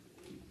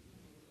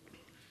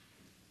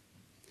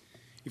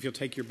If you'll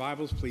take your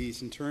Bibles,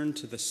 please, and turn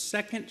to the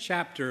second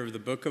chapter of the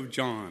book of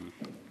John.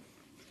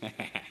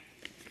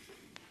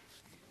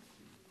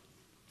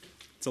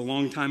 It's a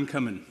long time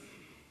coming.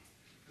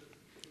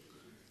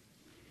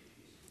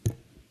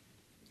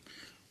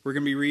 We're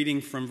going to be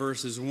reading from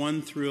verses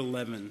 1 through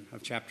 11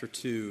 of chapter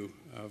 2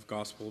 of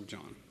Gospel of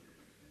John.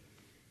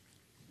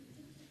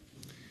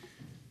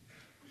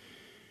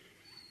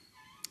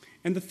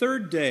 And the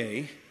third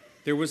day,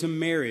 there was a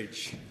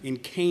marriage in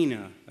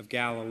Cana of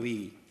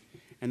Galilee,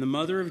 and the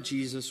mother of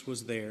Jesus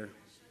was there.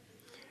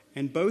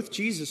 And both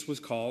Jesus was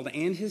called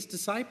and his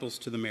disciples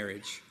to the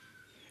marriage.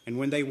 And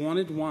when they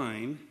wanted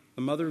wine,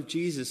 the mother of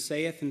Jesus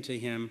saith unto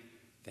him,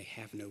 They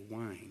have no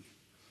wine.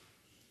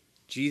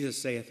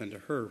 Jesus saith unto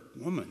her,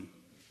 Woman,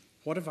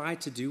 what have I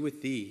to do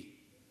with thee?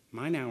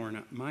 Mine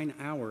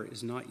hour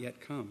is not yet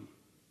come.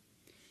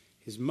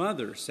 His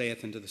mother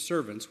saith unto the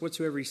servants,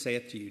 Whatsoever he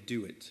saith to you,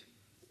 do it.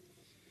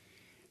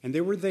 And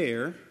there were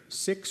there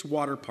 6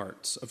 water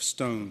parts of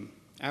stone,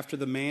 after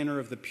the manner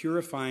of the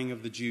purifying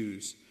of the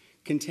Jews,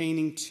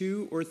 containing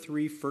 2 or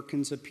 3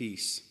 firkins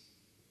apiece.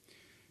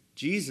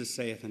 Jesus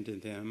saith unto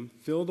them,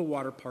 Fill the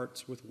water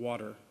parts with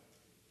water.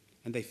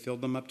 And they filled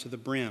them up to the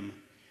brim.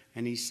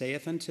 And he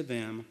saith unto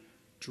them,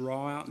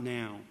 Draw out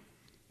now,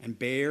 and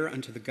bear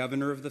unto the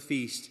governor of the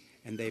feast.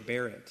 And they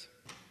bare it.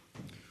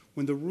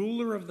 When the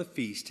ruler of the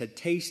feast had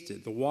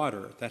tasted the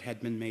water that had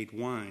been made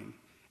wine,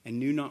 and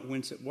knew not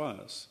whence it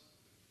was,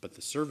 but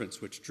the servants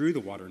which drew the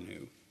water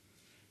knew,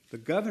 the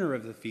governor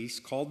of the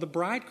feast called the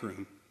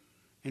bridegroom,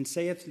 and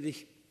saith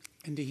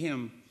unto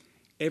him,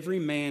 Every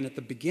man at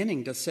the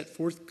beginning doth set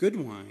forth good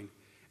wine,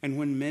 and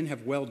when men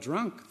have well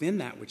drunk, then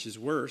that which is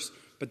worse.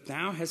 But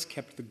thou hast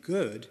kept the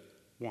good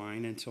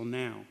wine until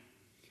now.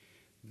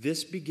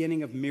 This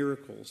beginning of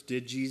miracles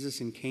did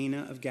Jesus in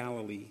Cana of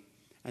Galilee,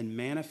 and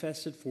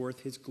manifested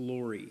forth his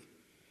glory,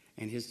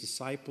 and his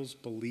disciples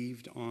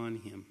believed on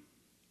him.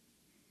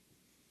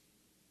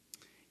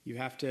 You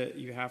have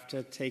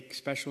to take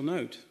special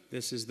note.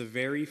 This is the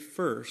very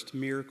first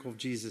miracle of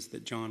Jesus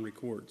that John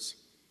records.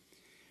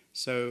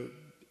 So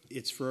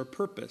it's for a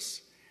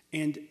purpose.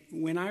 And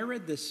when I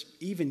read this,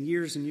 even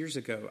years and years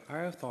ago,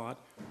 I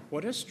thought,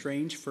 what a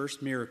strange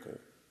first miracle.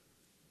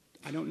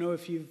 I don't know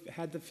if you've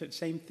had the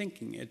same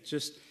thinking. It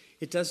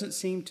doesn't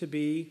seem to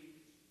be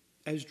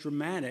as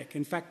dramatic.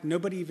 In fact,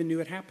 nobody even knew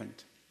it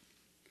happened.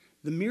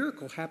 The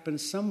miracle happened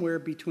somewhere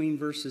between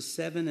verses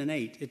 7 and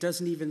 8. It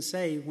doesn't even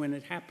say when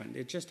it happened.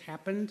 It just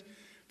happened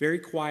very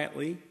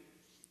quietly.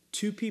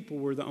 2 people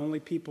were the only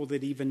people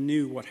that even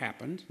knew what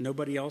happened.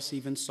 Nobody else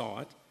even saw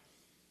it.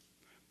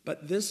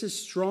 But this is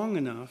strong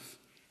enough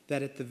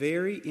that at the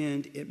very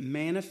end it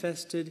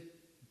manifested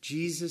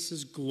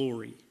Jesus'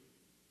 glory,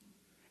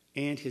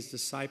 and his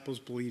disciples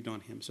believed on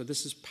him. So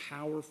this is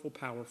powerful,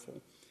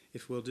 powerful,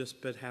 if we'll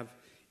just but have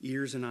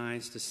ears and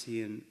eyes to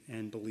see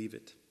and believe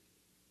it.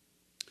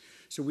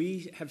 So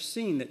we have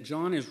seen that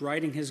John is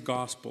writing his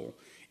gospel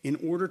in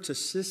order to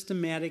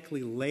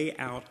systematically lay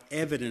out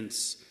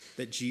evidence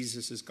that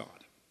Jesus is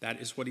God.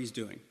 That is what he's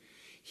doing.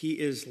 He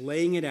is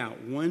laying it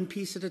out one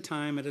piece at a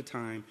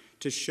time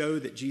to show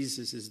that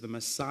Jesus is the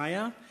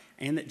Messiah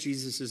and that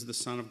Jesus is the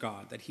Son of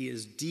God, that he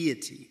is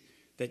deity,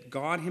 that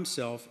God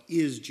himself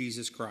is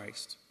Jesus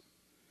Christ.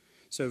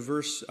 So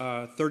verse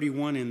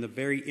 31 in the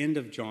very end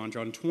of John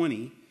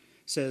 20,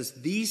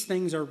 says, These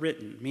things are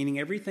written, meaning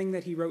everything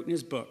that he wrote in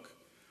his book,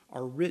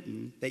 are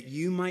written that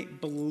you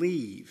might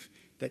believe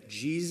that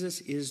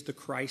Jesus is the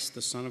Christ,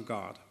 the Son of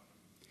God,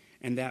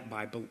 and that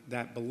by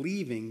that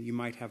believing you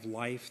might have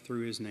life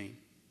through his name.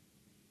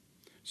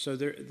 So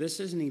this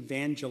is an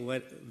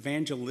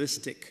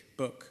evangelistic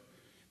book.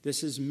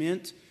 This is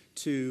meant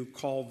to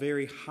call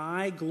very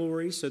high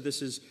glory. So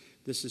this is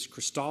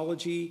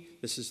Christology.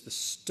 This is the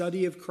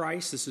study of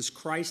Christ. This is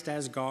Christ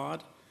as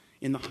God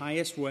in the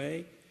highest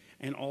way.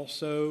 And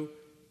also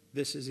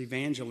this is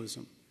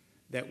evangelism,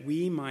 that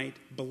we might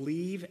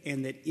believe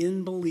and that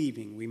in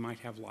believing we might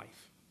have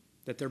life.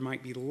 That there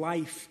might be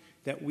life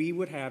that we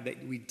would have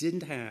that we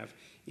didn't have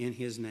in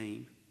his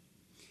name.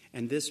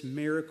 And this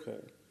miracle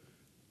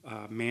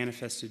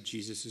manifested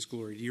Jesus'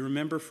 glory. Do you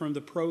remember from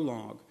the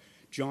prologue?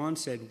 John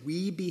said,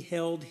 We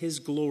beheld his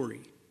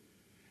glory.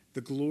 The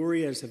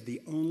glory as of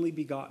the only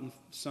begotten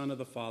Son of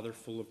the Father,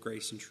 full of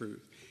grace and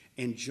truth.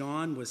 And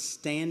John was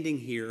standing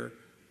here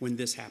when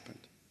this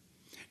happened.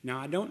 Now,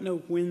 I don't know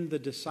when the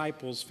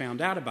disciples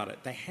found out about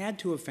it. They had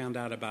to have found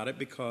out about it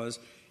because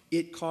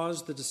it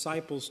caused the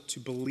disciples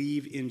to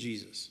believe in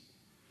Jesus.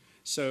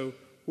 So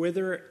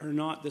whether or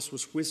not this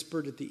was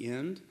whispered at the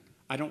end,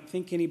 I don't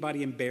think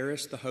anybody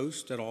embarrassed the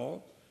host at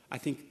all. I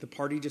think the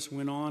party just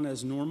went on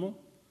as normal.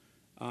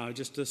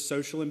 Just a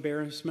social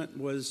embarrassment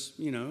was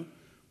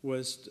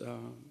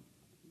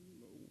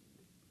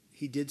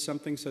he did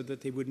something so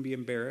that they wouldn't be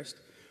embarrassed.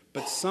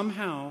 But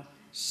somehow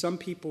some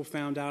people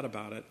found out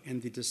about it,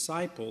 and the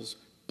disciples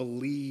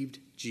believed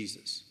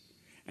Jesus.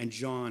 And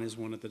John is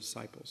one of the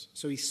disciples.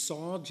 So he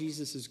saw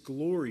Jesus'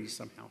 glory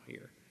somehow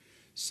here,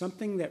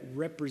 something that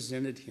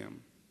represented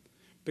him.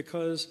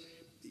 Because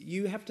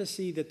you have to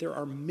see that there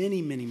are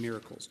many, many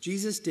miracles.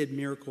 Jesus did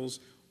miracles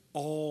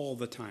all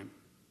the time,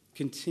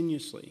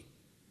 continuously,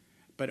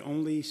 but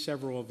only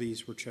several of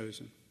these were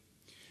chosen.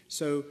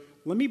 So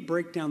let me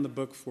break down the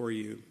book for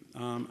you.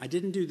 I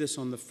didn't do this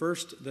on the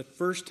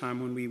first time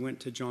when we went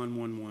to John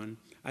 1:1.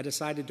 I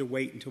decided to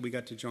wait until we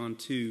got to John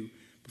 2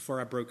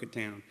 before I broke it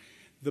down.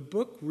 The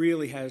book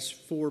really has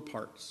 4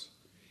 parts.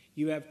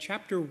 You have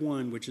chapter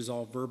 1, which is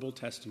all verbal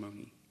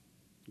testimony.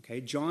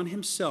 Okay, John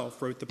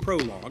himself wrote the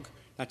prologue.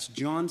 That's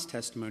John's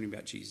testimony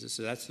about Jesus.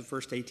 So that's the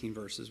first 18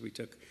 verses we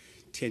took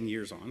 10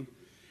 years on.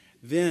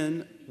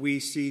 Then we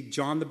see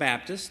John the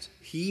Baptist.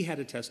 He had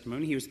a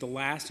testimony. He was the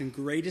last and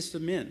greatest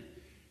of men.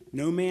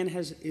 No man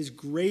is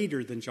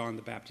greater than John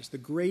the Baptist. The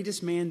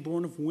greatest man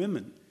born of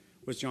women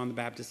was John the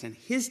Baptist, and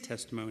his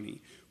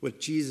testimony with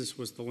Jesus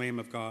was the Lamb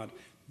of God,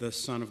 the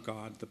Son of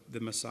God, the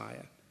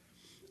Messiah.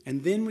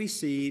 And then we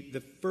see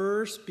the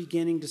first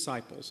beginning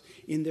disciples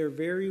in their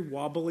very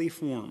wobbly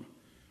form.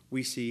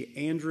 We see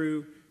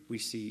Andrew, we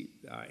see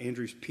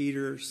Andrew's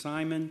Peter,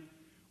 Simon,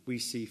 we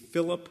see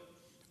Philip,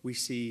 we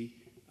see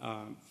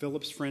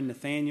Philip's friend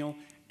Nathaniel,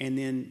 and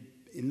then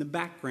in the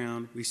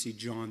background we see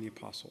John the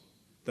Apostle.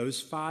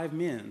 Those 5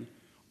 men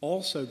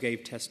also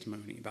gave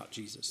testimony about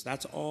Jesus.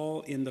 That's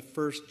all in the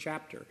first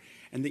chapter.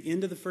 And the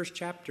end of the first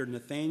chapter,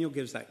 Nathaniel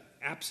gives that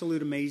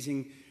absolute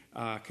amazing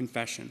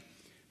confession.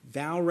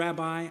 Thou,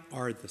 Rabbi,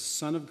 art the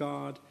Son of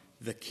God,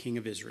 the King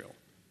of Israel.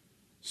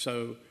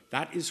 So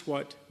that is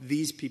what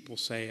these people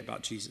say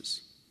about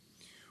Jesus.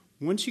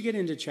 Once you get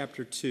into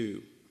chapter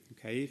 2,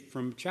 okay,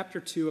 from chapter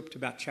 2 up to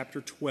about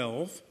chapter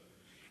 12,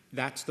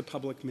 that's the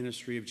public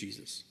ministry of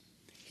Jesus.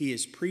 He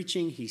is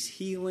preaching, he's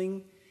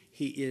healing,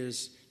 he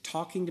is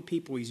talking to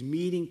people, he's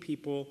meeting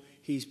people,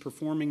 he's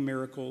performing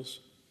miracles,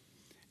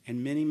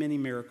 and many, many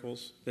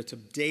miracles. That's a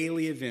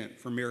daily event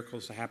for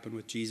miracles to happen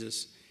with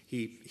Jesus.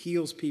 He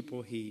heals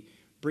people. He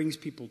brings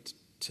people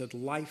to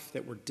life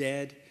that were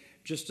dead.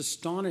 Just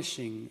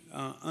astonishing,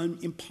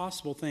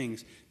 impossible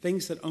things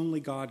that only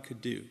God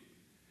could do.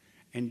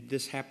 And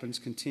this happens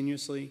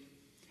continuously.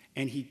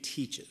 And he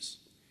teaches.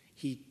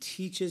 He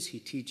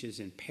teaches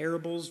in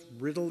parables,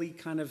 riddly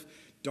kind of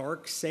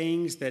dark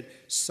sayings that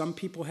some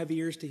people have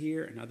ears to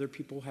hear and other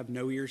people have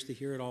no ears to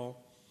hear at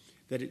all.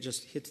 That it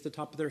just hits the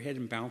top of their head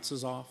and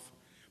bounces off.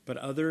 But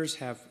others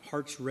have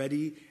hearts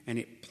ready and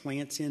it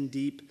plants in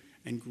deep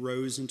and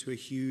grows into a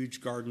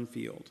huge garden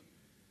field.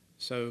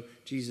 So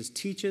Jesus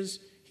teaches,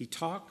 he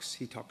talks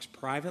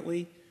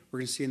privately. We're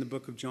going to see in the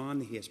book of John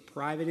that he has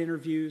private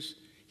interviews,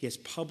 he has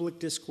public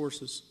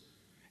discourses,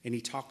 and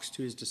he talks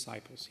to his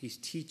disciples. He's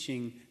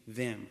teaching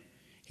them.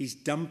 He's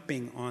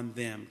dumping on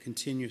them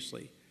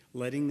continuously,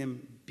 letting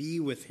them be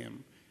with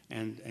him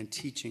and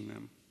teaching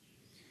them.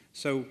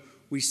 So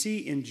we see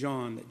in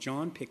John that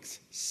John picks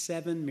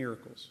 7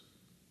 miracles.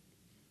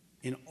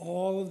 In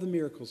all of the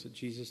miracles that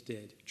Jesus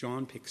did,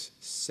 John picks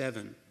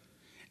 7.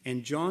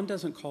 And John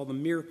doesn't call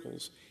them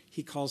miracles.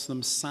 He calls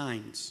them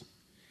signs,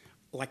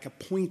 like a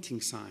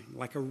pointing sign,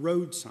 like a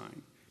road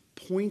sign,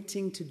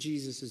 pointing to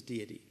Jesus'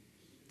 deity.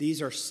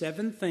 These are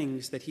 7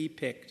 things that he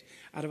picked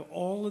out of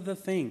all of the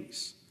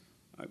things.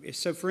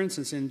 So, for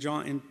instance, in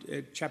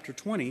chapter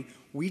 20,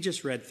 we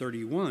just read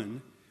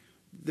 31.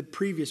 The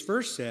previous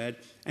verse said,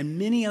 and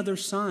many other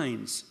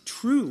signs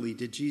truly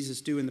did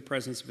Jesus do in the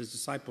presence of his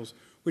disciples,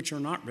 which are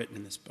not written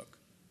in this book.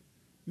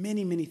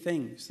 Many, many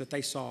things that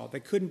they saw, they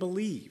couldn't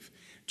believe.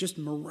 Just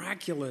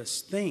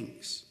miraculous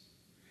things.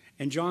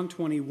 And John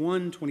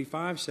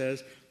 21:25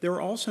 says, there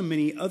are also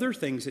many other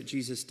things that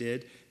Jesus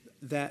did,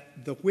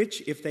 that the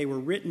which, if they were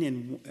written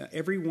in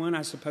every one,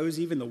 I suppose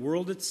even the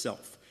world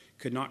itself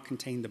could not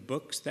contain the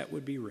books that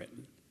would be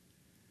written.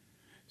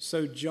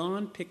 So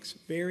John picks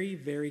very,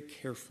 very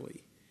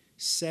carefully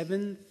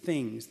 7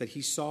 things that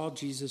he saw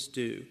Jesus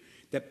do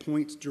that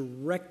points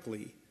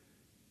directly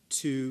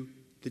to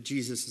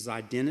Jesus'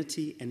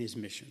 identity and his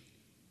mission.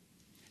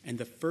 And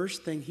the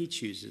first thing he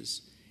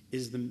chooses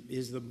is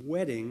the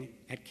wedding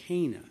at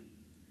Cana,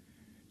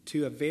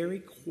 to a very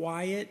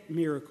quiet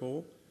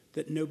miracle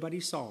that nobody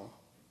saw.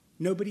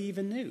 Nobody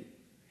even knew.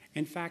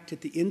 In fact,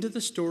 at the end of the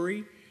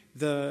story,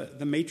 the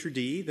maitre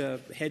d', the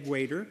head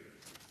waiter,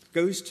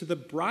 goes to the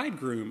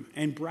bridegroom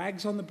and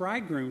brags on the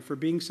bridegroom for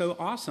being so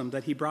awesome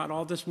that he brought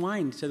all this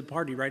wine to the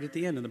party right at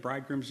the end, and the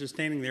bridegroom's just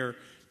standing there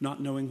not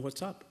knowing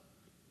what's up.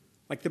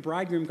 Like the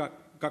bridegroom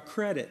got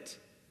credit.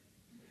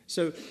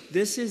 So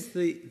this is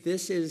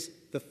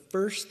the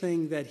first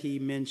thing that he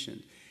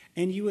mentioned.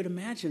 And you would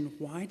imagine,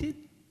 why did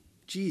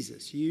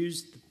Jesus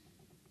use the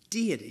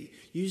deity,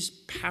 use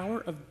power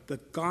of the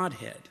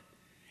Godhead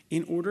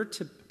in order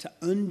to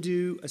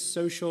undo a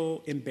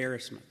social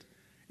embarrassment?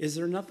 Is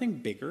there nothing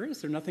bigger?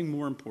 Is there nothing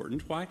more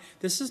important? Why?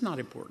 This is not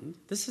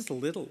important. This is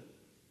little.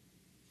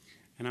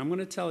 And I'm going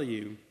to tell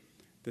you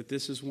that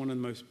this is one of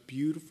the most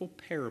beautiful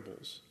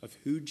parables of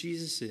who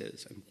Jesus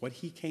is and what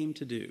he came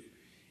to do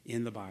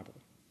in the Bible.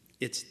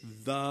 It's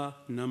the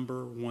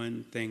number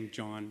one thing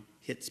John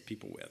hits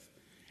people with.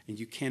 And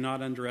you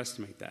cannot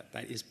underestimate that.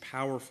 That is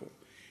powerful.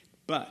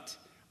 But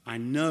I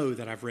know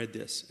that I've read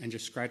this and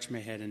just scratched my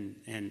head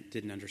and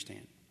didn't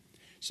understand.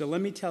 So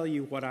let me tell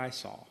you what I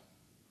saw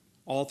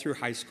all through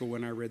high school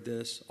when I read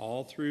this,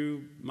 all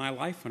through my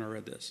life when I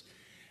read this,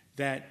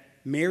 that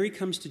Mary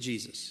comes to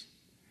Jesus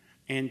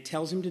and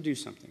tells him to do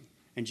something,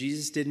 and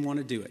Jesus didn't want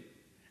to do it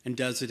and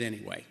does it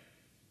anyway.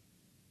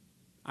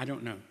 I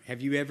don't know.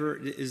 Have you ever,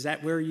 is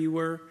that where you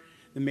were?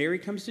 The Mary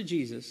comes to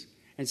Jesus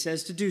and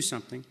says to do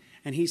something,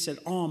 and he said,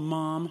 "Oh,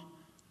 Mom,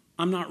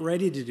 I'm not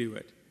ready to do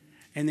it."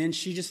 And then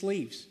she just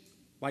leaves,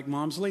 like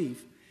moms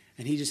leave,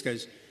 and he just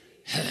goes,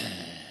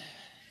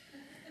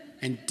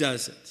 and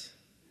does it.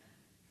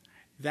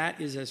 That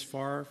is as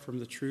far from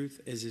the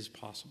truth as is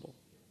possible.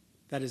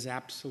 That is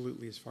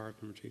absolutely as far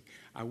from the truth.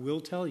 I will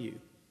tell you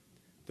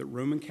that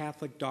Roman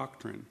Catholic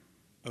doctrine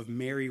of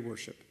Mary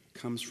worship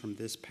comes from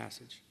this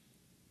passage.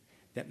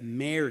 That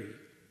Mary,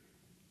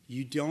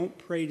 you don't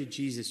pray to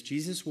Jesus.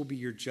 Jesus will be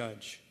your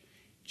judge.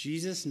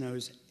 Jesus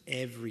knows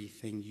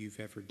everything you've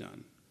ever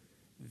done.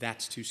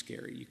 That's too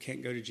scary. You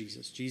can't go to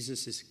Jesus.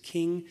 Jesus is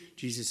King.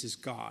 Jesus is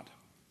God.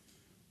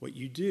 What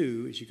you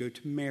do is you go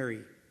to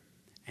Mary,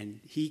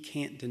 and he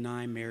can't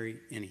deny Mary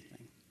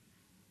anything.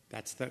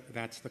 That's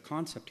the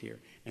concept here.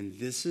 And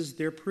this is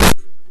their proof.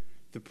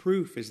 The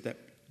proof is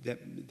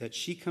that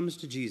she comes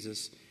to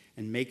Jesus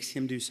and makes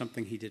him do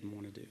something he didn't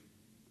want to do.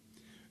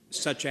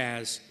 Such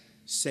as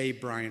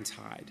save Brian's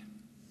hide.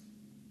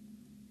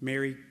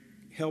 Mary,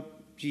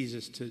 help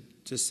Jesus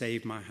to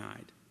save my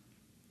hide.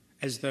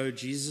 As though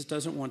Jesus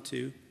doesn't want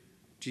to.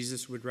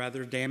 Jesus would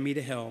rather damn me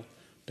to hell.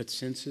 But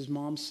since his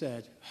mom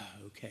said,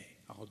 "Oh, okay,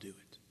 I'll do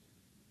it."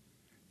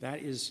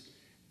 That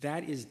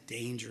is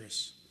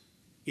dangerous.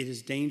 It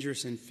is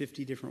dangerous in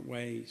 50 different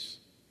ways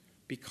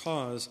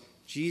because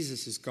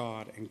Jesus is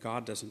God and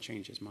God doesn't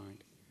change his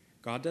mind.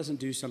 God doesn't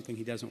do something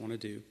he doesn't want to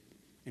do,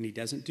 and he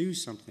doesn't do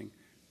something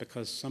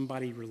because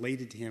somebody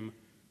related to him,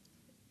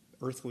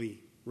 earthly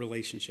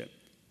relationship,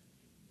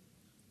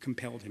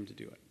 compelled him to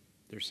do it.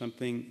 There's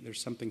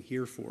something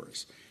here for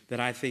us that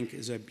I think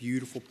is a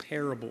beautiful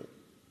parable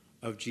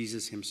of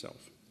Jesus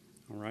himself.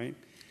 All right?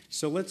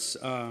 So let's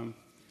kind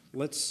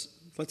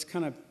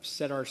of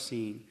set our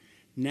scene.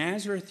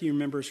 Nazareth, you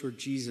remember, is where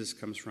Jesus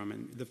comes from.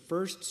 And the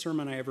first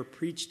sermon I ever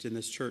preached in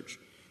this church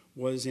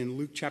was in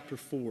Luke chapter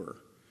 4,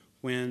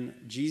 when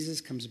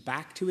Jesus comes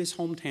back to his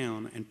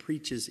hometown and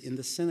preaches in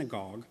the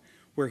synagogue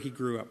where he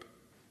grew up.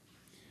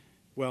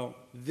 Well,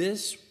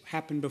 this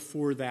happened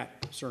before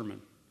that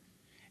sermon.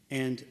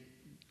 And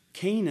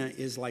Cana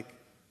is like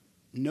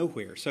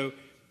nowhere. So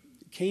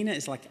Cana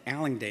is like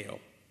Allendale.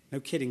 No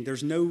kidding.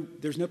 There's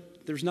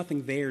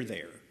nothing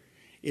there.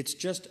 It's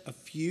just a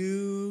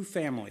few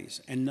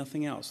families and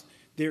nothing else.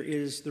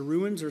 The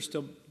ruins are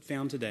still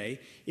found today.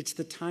 It's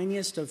the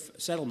tiniest of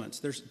settlements.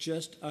 There's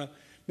just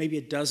maybe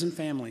a dozen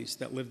families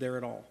that live there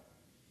at all.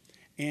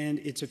 And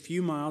it's a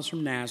few miles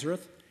from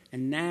Nazareth.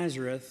 And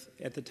Nazareth,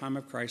 at the time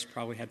of Christ,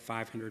 probably had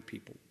 500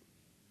 people.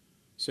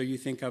 So you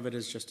think of it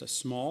as just a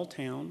small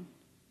town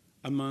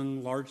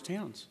among large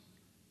towns.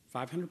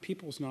 500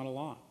 people is not a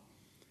lot.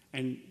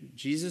 And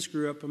Jesus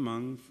grew up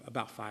among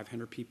about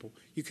 500 people.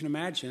 You can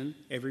imagine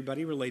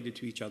everybody related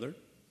to each other.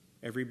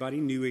 Everybody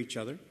knew each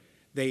other.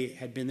 They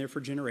had been there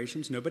for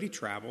generations. Nobody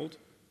traveled.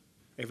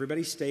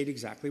 Everybody stayed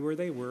exactly where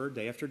they were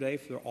day after day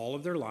for all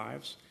of their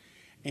lives.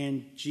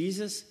 And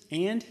Jesus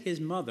and his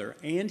mother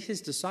and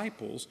his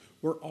disciples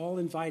were all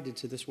invited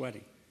to this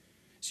wedding.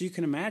 So you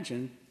can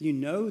imagine, you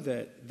know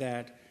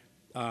that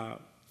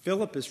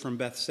Philip is from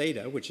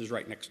Bethsaida, which is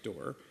right next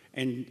door,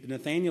 and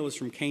Nathanael is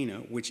from Cana,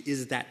 which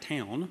is that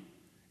town.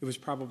 It was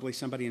probably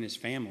somebody in his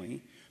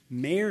family.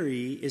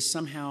 Mary is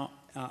somehow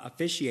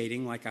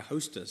officiating like a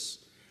hostess,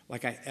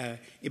 like a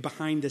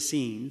behind the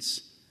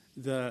scenes,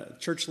 the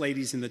church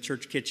ladies in the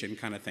church kitchen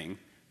kind of thing,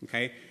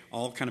 okay?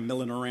 All kind of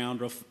milling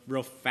around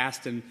real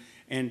fast,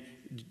 and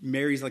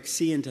Mary's like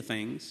seeing to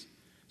things.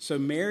 So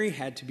Mary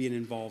had to be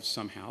involved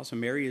somehow. So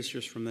Mary is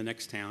just from the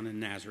next town in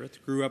Nazareth,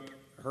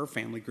 her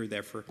family grew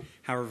there for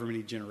however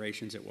many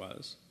generations it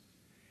was.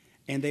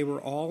 And they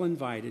were all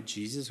invited.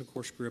 Jesus, of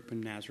course, grew up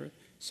in Nazareth.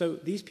 So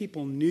these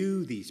people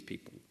knew these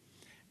people.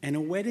 And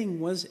a wedding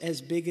was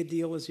as big a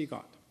deal as you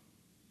got.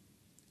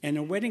 And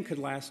a wedding could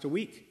last a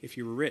week if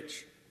you were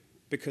rich,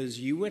 because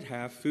you would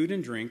have food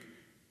and drink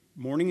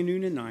morning and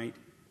noon and night,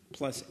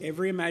 plus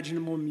every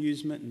imaginable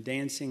amusement and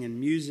dancing and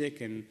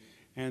music and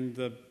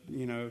the,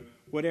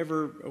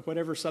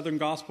 whatever Southern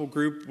Gospel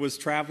group was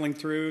traveling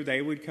through,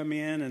 they would come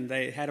in, and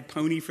they had a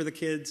pony for the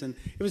kids, and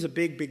it was a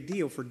big, big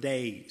deal for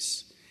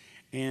days.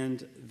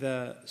 And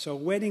so a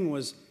wedding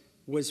was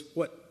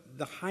what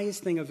the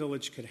highest thing a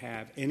village could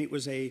have, and it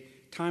was a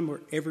time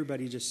where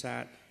everybody just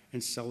sat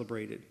and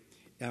celebrated.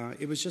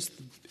 It was just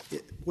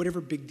whatever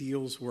big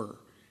deals were,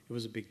 it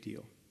was a big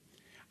deal.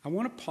 I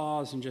want to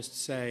pause and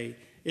just say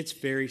it's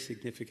very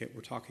significant.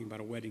 We're talking about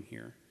a wedding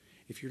here.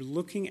 If you're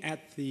looking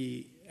at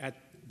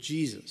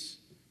Jesus,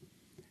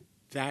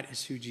 that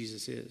is who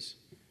Jesus is.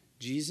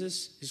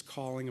 Jesus is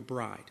calling a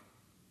bride.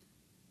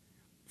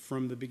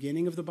 From the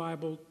beginning of the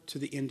Bible to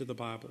the end of the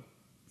Bible,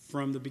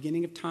 from the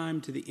beginning of time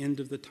to the end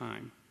of the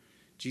time,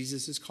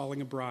 Jesus is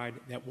calling a bride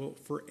that will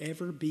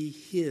forever be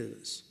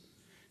his.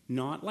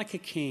 not like a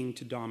king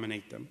to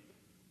dominate them,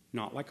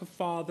 not like a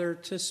father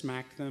to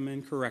smack them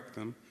and correct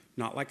them,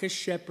 not like a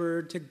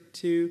shepherd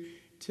to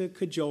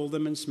cajole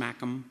them and smack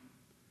them.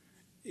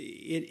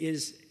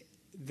 It's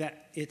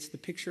the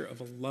picture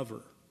of a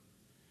lover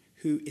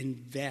who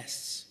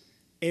invests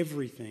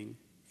everything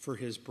for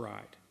his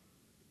bride.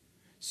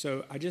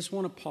 So I just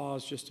want to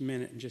pause just a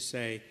minute and just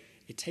say,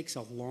 it takes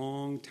a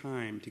long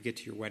time to get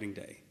to your wedding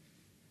day.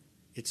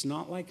 It's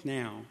not like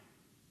now.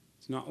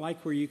 It's not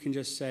like where you can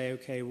just say,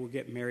 okay, we'll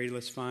get married,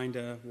 let's find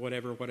a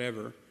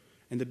whatever.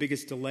 And the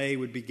biggest delay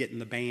would be getting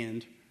the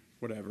band,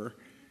 whatever.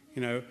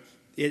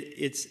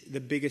 It's the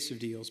biggest of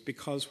deals,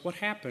 because what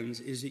happens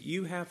is that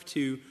you have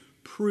to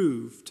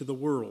prove to the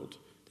world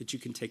that you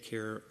can take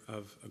care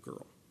of a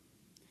girl.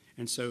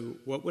 And so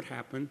what would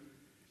happen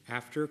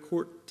after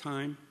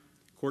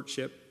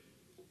courtship,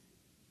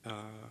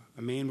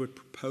 a man would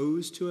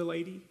propose to a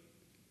lady,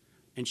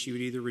 and she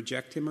would either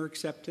reject him or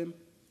accept him.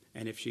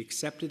 And if she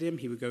accepted him,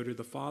 he would go to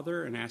the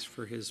father and ask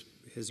for his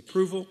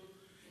approval.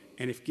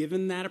 And if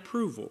given that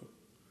approval,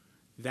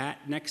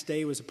 that next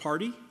day was a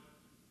party,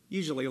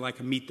 usually like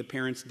a meet the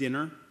parents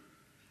dinner,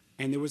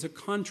 and there was a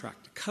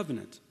contract, a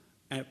covenant,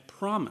 a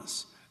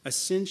promise,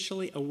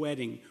 essentially a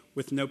wedding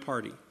with no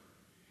party.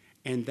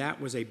 And that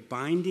was a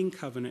binding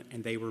covenant,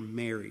 and they were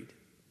married.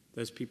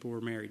 Those people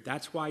were married.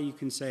 That's why you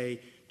can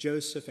say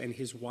Joseph and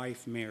his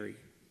wife Mary.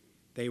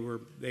 They were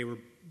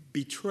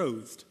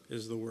betrothed,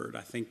 is the word,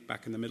 I think,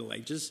 back in the Middle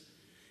Ages.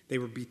 They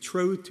were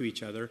betrothed to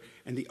each other,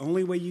 and the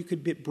only way you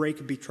could break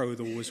a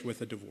betrothal was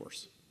with a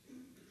divorce.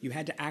 You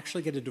had to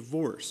actually get a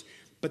divorce,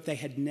 but they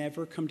had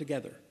never come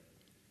together.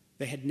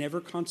 They had never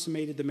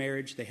consummated the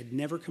marriage. They had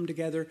never come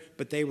together,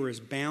 but they were as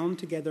bound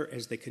together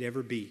as they could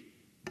ever be.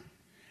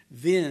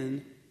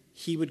 Then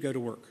he would go to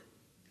work.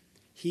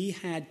 He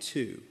had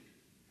to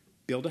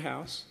build a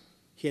house.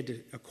 He had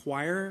to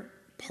acquire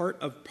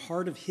part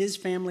of his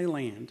family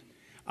land,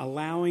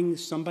 allowing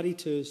somebody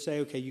to say,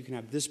 okay, you can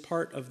have this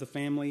part of the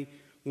family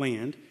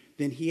land.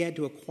 Then he had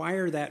to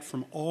acquire that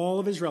from all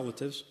of his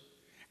relatives.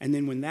 And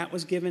then when that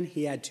was given,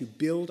 he had to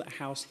build a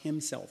house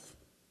himself.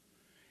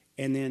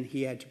 And then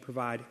he had to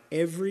provide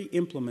every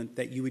implement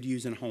that you would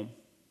use in a home.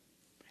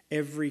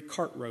 Every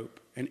cart rope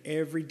and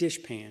every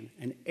dishpan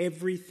and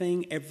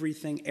everything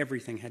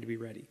had to be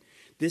ready.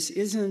 This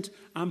isn't,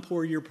 I'm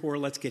poor, you're poor,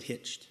 let's get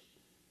hitched.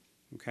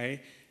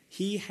 Okay?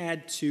 He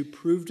had to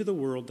prove to the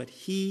world that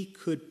he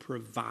could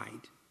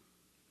provide.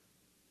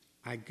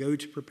 I go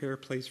to prepare a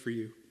place for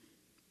you.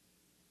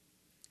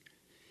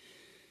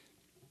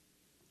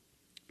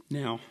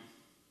 Now,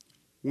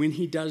 when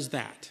he does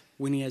that,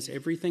 when he has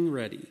everything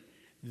ready,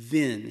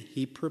 then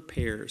he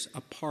prepares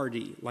a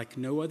party like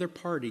no other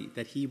party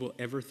that he will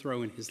ever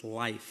throw in his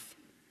life.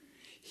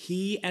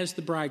 He, as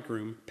the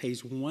bridegroom,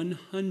 pays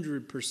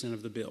 100%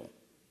 of the bill.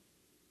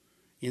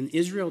 In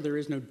Israel, there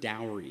is no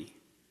dowry.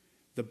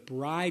 The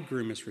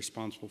bridegroom is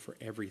responsible for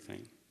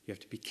everything. You have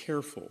to be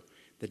careful.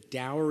 The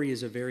dowry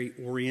is a very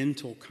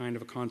oriental kind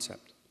of a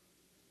concept.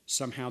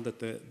 Somehow that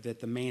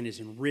the man is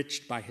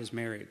enriched by his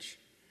marriage.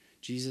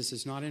 Jesus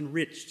is not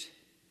enriched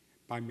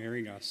by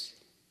marrying us.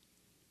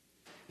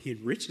 He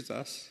enriches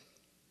us,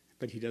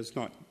 but he does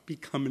not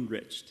become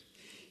enriched.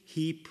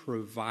 He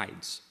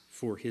provides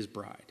for his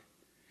bride.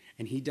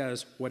 And he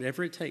does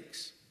whatever it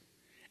takes.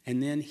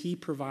 And then he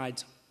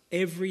provides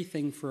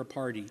everything for a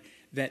party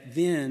that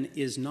then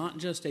is not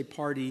just a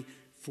party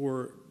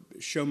for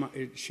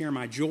share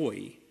my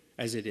joy,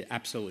 as it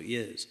absolutely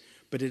is,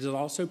 but it is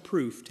also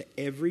proof to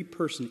every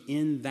person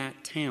in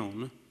that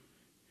town,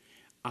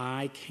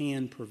 I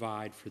can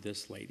provide for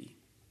this lady.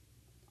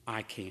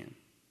 I can.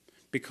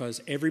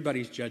 Because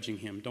everybody's judging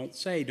him. Don't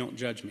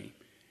judge me.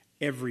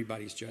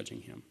 Everybody's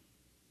judging him.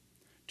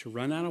 To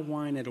run out of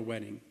wine at a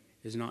wedding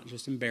is not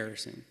just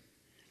embarrassing.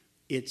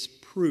 It's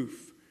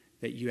proof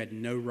that you had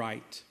no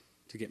right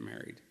to get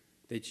married.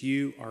 That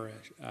you are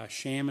a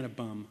sham and a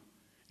bum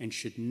and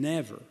should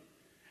never.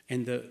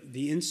 And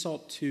the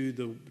insult to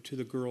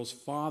the girl's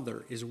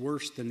father is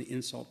worse than the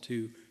insult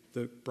to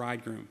the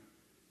bridegroom.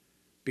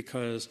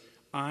 Because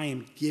I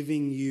am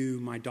giving you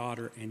my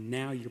daughter, and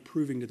now you're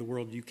proving to the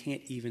world you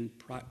can't even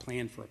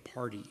plan for a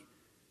party.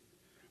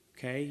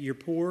 Okay? You're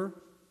poor.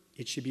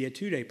 It should be a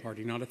 2-day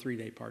party, not a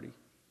 3-day party.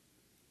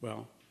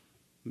 Well,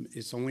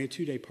 it's only a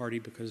 2-day party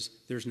because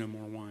there's no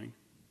more wine.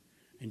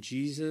 And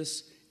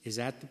Jesus is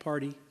at the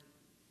party,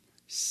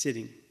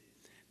 sitting.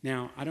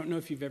 Now, I don't know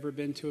if you've ever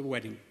been to a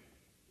wedding.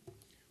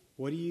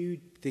 What do you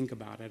think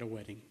about at a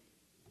wedding?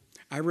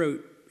 I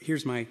wrote,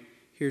 here's my,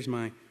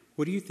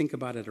 what do you think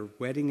about at a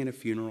wedding and a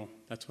funeral?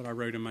 That's what I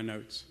wrote in my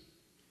notes.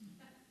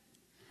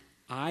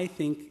 I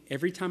think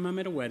every time I'm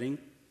at a wedding,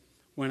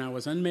 when I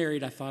was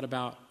unmarried, I thought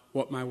about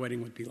what my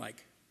wedding would be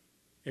like.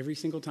 Every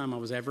single time I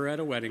was ever at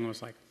a wedding, I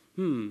was like,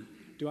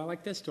 do I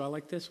like this? Do I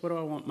like this? What do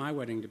I want my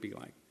wedding to be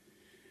like?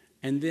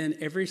 And then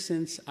ever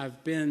since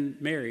I've been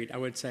married, I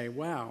would say,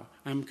 wow,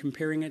 I'm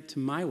comparing it to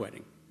my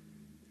wedding.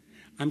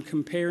 I'm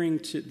comparing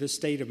to the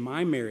state of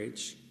my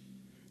marriage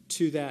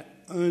to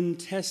that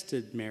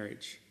untested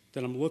marriage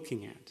that I'm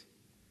looking at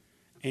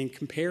and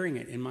comparing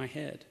it in my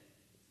head.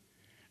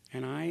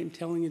 And I am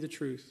telling you the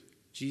truth.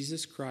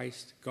 Jesus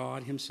Christ,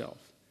 God himself,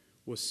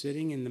 was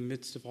sitting in the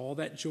midst of all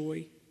that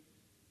joy,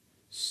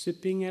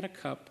 sipping at a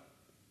cup,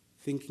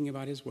 thinking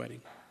about his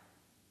wedding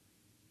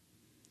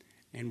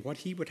and what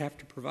he would have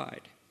to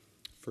provide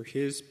for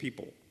his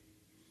people.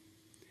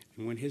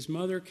 And when his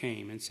mother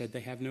came and said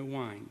they have no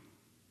wine,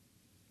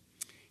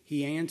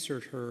 he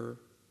answered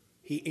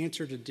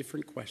a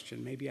different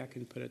question. Maybe I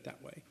can put it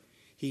that way.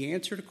 He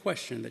answered a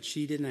question that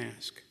she didn't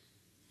ask.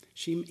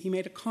 He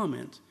made a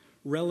comment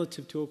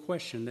relative to a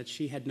question that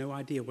she had no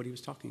idea what he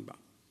was talking about.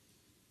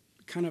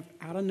 Kind of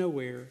out of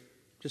nowhere,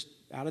 just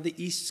out of the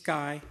east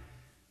sky,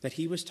 that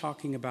he was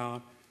talking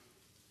about,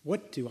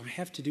 what do I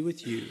have to do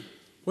with you?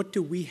 What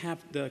do we have,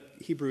 the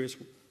Hebrew is,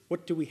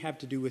 what do we have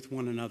to do with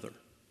one another?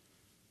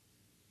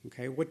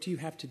 Okay, what do you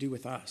have to do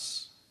with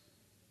us?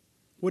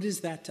 What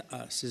is that to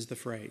us, is the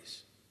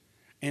phrase.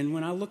 And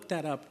when I looked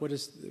that up, what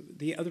is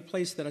the other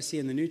place that I see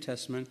in the New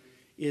Testament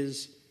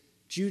is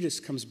Judas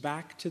comes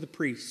back to the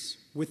priests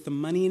with the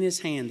money in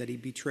his hand that he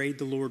betrayed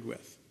the Lord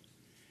with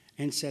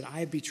and said, I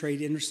have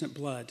betrayed innocent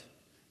blood.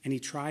 And he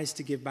tries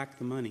to give back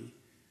the money.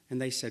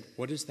 And they said,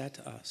 what is that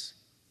to us?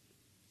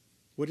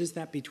 What is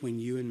that between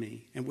you and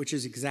me? And which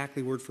is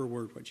exactly word for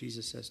word what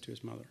Jesus says to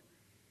his mother.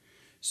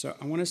 So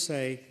I want to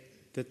say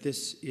that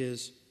this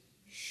is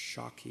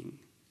shocking.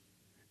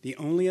 The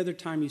only other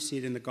time you see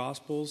it in the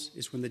Gospels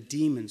is when the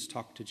demons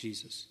talk to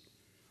Jesus.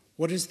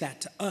 What is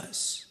that to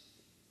us?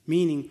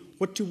 Meaning,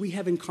 what do we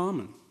have in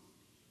common?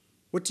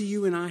 What do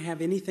you and I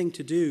have anything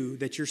to do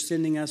that you're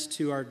sending us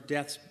to our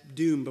death's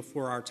doom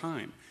before our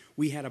time?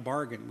 We had a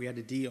bargain. We had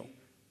a deal.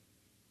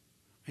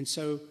 And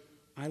so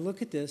I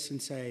look at this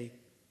and say,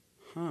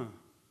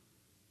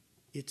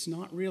 it's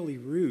not really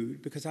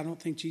rude, because I don't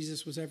think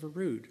Jesus was ever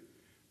rude.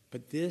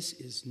 But this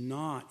is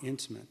not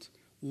intimate.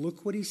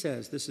 Look what he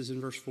says. This is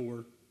in verse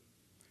 4.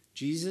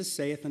 Jesus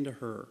saith unto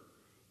her,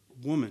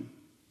 Woman,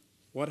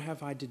 what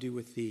have I to do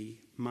with thee?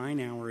 Mine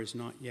hour is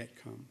not yet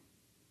come.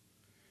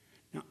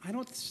 Now, I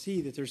don't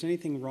see that there's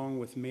anything wrong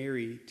with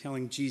Mary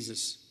telling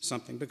Jesus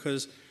something,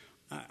 because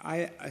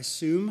I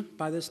assume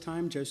by this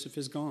time Joseph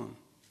is gone.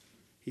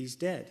 He's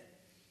dead.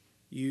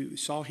 You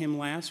saw him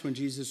last when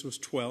Jesus was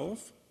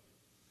 12.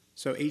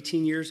 So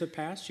 18 years have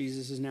passed.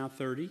 Jesus is now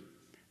 30.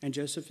 And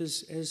Joseph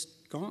is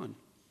gone.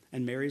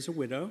 And Mary's a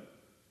widow.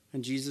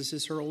 And Jesus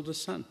is her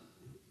oldest son.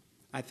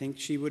 I think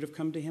she would have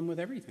come to him with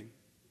everything.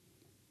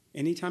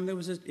 Anytime there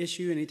was an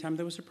issue, anytime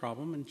there was a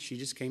problem, and she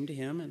just came to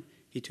him and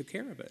he took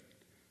care of it.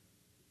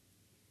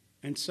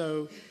 And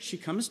so she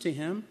comes to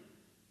him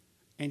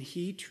and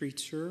he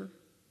treats her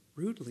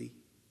rudely.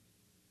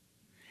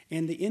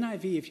 And the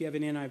NIV, if you have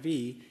an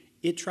NIV,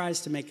 it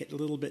tries to make it a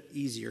little bit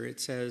easier. It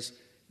says,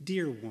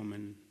 Dear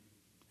woman,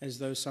 as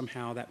though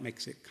somehow that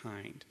makes it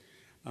kind.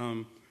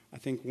 I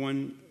think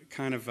one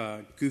kind of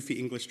goofy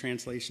English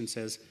translation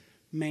says,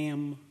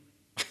 Ma'am,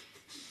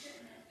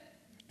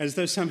 as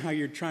though somehow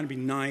you're trying to be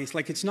nice.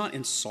 Like, it's not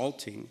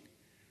insulting,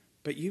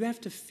 but you have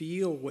to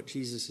feel what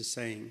Jesus is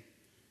saying.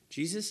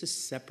 Jesus is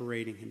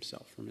separating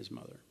himself from his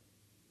mother,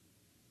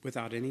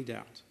 without any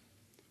doubt.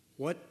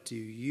 What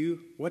do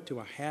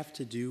I have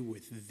to do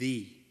with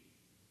thee?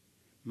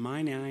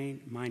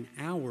 Mine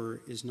hour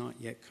is not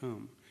yet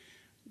come.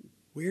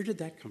 Where did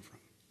that come from?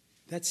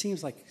 That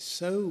seems like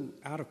so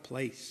out of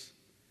place.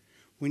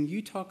 When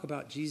you talk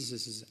about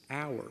Jesus'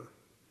 hour,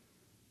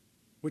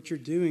 what you're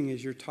doing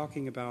is you're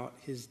talking about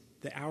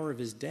the hour of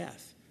his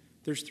death.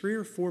 There's 3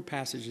 or 4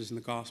 passages in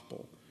the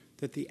gospel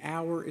that the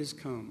hour is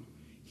come.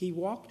 He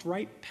walked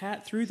right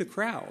through the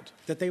crowd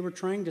that they were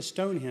trying to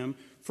stone him,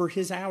 for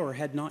his hour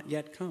had not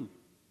yet come.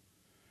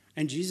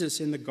 And Jesus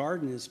in the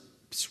garden is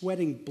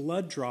sweating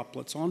blood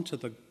droplets onto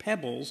the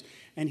pebbles,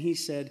 and he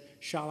said,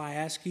 Shall I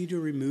ask you to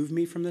remove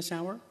me from this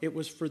hour? It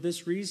was for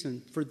this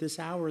reason, for this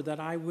hour that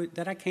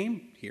I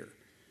came here.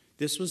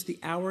 This was the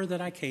hour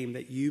that I came,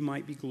 that you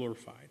might be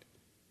glorified.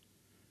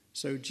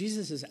 So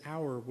Jesus'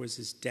 hour was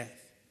his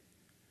death.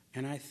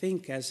 And I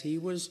think as he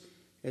was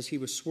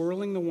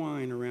swirling the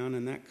wine around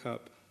in that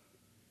cup,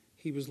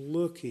 he was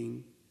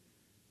looking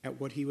at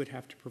what he would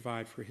have to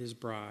provide for his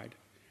bride.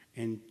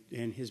 And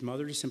his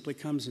mother just simply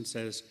comes and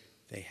says,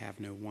 they have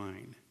no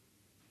wine,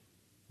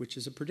 which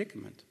is a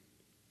predicament.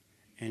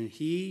 And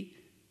he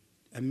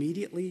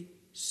immediately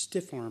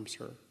stiff-arms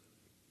her.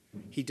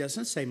 He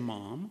doesn't say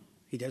mom.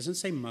 He doesn't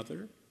say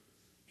mother.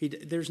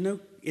 There's no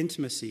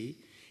intimacy.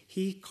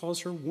 He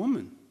calls her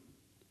woman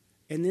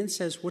and then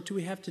says, what do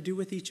we have to do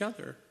with each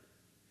other?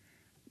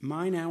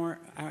 Mine hour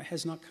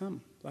has not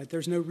come. Like,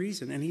 there's no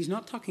reason. And he's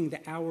not talking the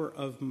hour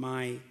of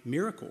my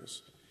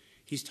miracles.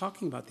 He's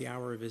talking about the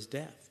hour of his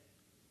death.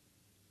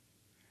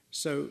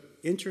 So,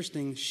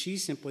 interesting, she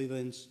simply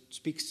then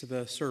speaks to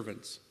the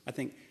servants. I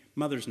think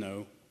mothers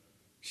know.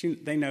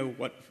 They know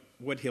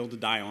what hill to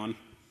die on.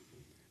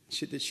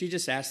 She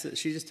just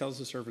tells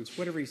the servants,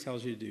 whatever he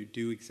tells you to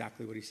do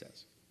exactly what he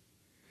says.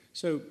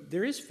 So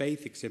there is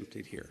faith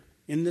exhibited here.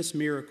 In this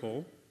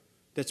miracle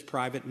that's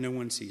private, no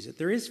one sees it.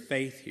 There is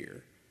faith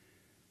here.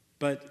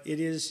 But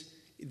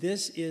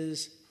this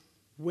is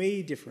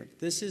way different.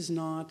 This is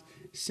not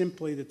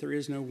simply that there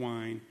is no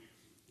wine.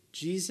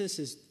 Jesus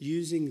is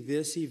using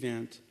this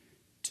event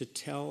to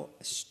tell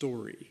a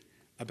story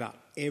about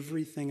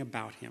everything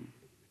about him,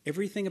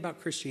 everything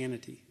about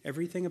Christianity,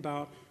 everything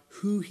about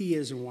who he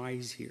is and why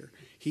he's here.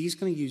 He's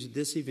going to use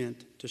this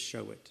event to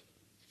show it.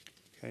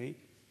 Okay?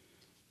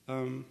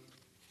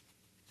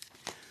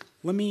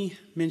 Let me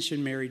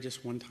mention Mary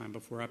just one time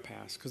before I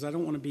pass, because I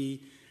don't want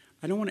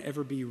to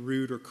ever be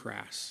rude or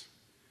crass.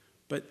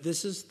 But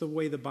this is the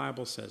way the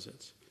Bible says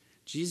it.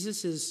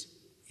 Jesus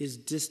is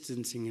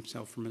distancing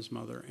himself from his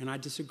mother, and I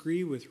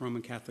disagree with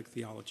Roman Catholic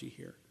theology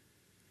here.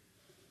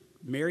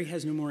 Mary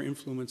has no more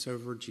influence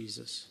over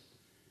Jesus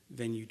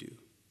than you do.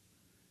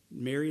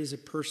 Mary is a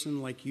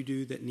person like you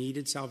do that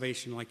needed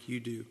salvation like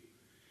you do.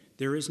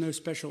 There is no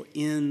special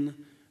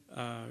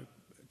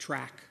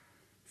track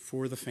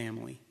for the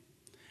family.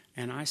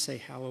 And I say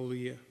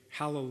hallelujah,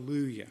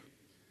 hallelujah.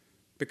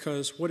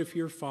 Because what if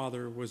your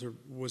father was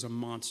a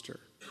monster?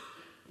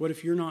 What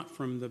if you're not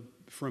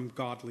from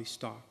godly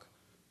stock?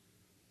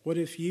 What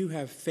if you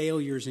have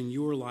failures in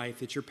your life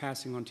that you're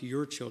passing on to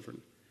your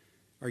children?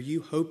 Are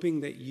you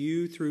hoping that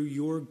you, through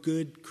your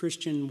good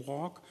Christian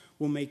walk,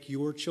 will make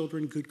your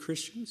children good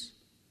Christians?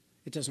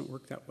 It doesn't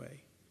work that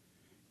way.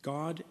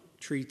 God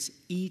treats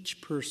each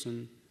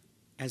person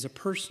as a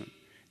person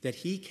that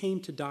he came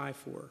to die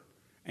for,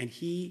 and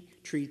he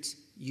treats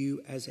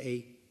you as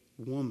a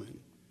woman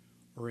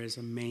or as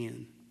a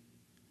man,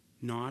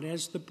 not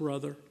as the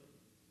brother.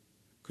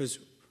 Because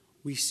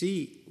we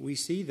see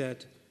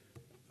that,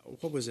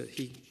 what was it?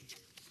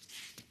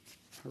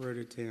 I wrote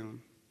it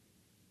down.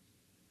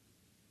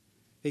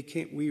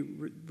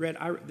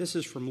 This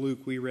is from Luke,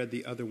 we read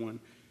the other one.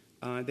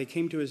 They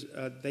came to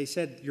they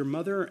said, your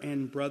mother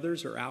and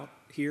brothers are out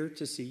here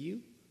to see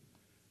you.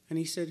 And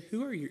he said,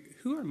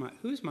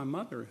 who's my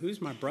mother?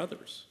 Who's my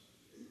brothers?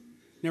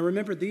 Now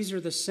remember, these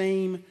are the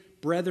same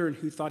brethren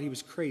who thought he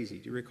was crazy.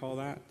 Do you recall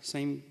that?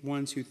 Same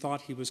ones who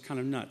thought he was kind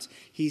of nuts.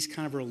 He's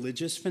kind of a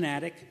religious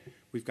fanatic.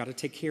 We've got to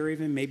take care of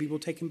him. Maybe we'll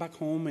take him back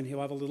home and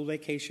he'll have a little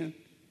vacation.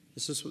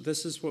 This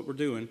is what we're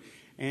doing.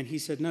 And he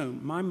said, no,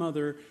 my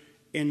mother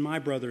and my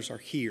brothers are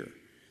here.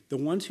 The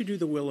ones who do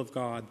the will of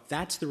God,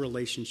 that's the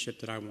relationship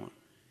that I want.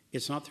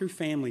 It's not through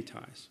family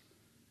ties.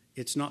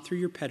 It's not through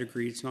your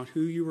pedigree. It's not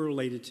who you were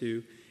related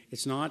to.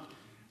 It's not,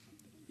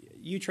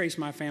 you trace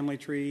my family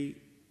tree,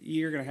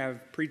 you're going to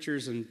have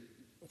preachers and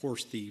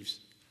horse thieves.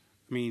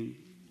 I mean,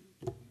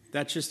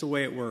 that's just the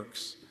way it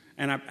works.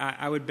 And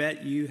I would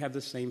bet you have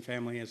the same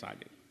family as I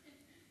do.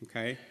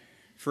 Okay?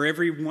 For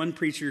every one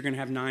preacher, you're going to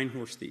have 9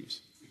 horse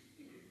thieves.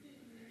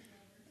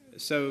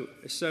 So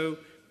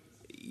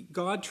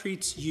God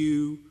treats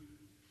you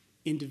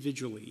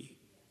individually.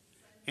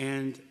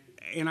 And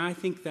I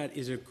think that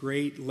is a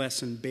great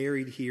lesson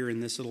buried here in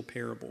this little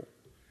parable.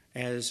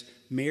 As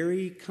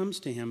Mary comes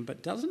to him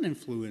but doesn't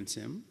influence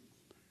him,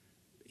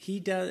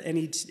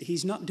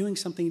 he's not doing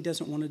something he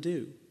doesn't want to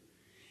do.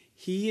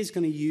 He is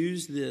going to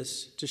use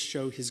this to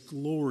show his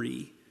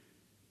glory.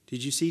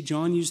 Did you see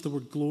John used the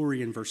word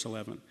glory in verse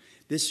 11?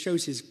 This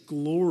shows his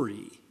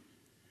glory.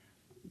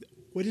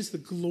 What is the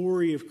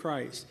glory of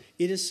Christ?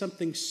 It is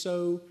something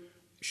so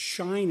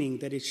shining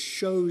that it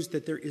shows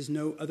that there is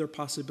no other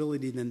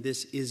possibility than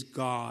this is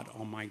God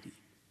Almighty.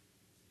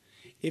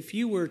 If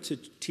you were to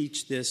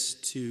teach this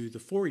to the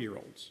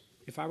 4-year-olds,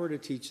 if I were to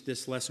teach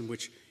this lesson,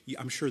 which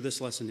I'm sure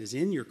this lesson is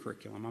in your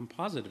curriculum, I'm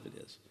positive it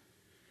is,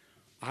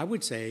 I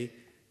would say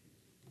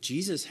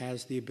Jesus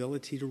has the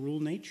ability to rule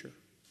nature.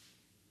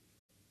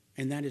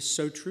 And that is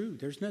so true.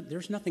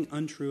 There's nothing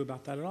untrue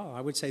about that at all.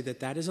 I would say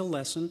that is a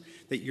lesson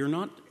that you're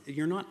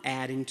not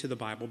adding to the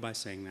Bible by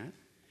saying that.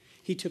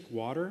 He took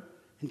water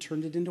and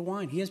turned it into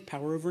wine. He has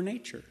power over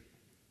nature.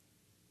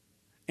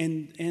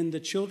 And the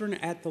children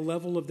at the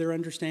level of their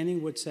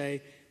understanding would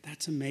say,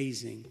 that's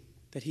amazing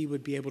that he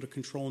would be able to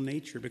control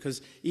nature,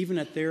 because even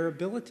at their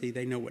ability,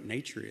 they know what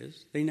nature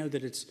is. They know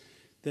that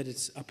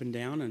it's up and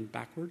down and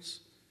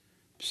backwards.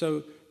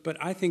 But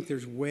I think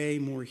there's way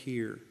more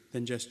here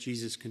than just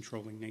Jesus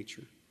controlling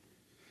nature.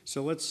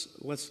 So let's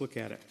look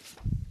at it.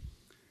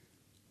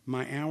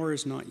 My hour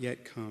is not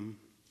yet come.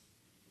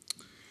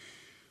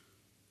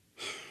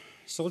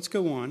 So let's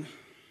go on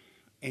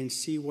and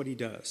see what he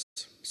does.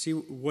 See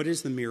what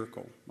is the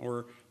miracle, or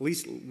at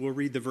least we'll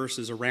read the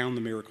verses around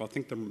the miracle. I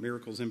think the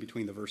miracle's in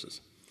between the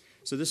verses.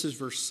 So this is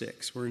verse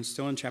 6. We're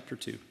still in chapter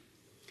 2.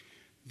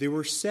 There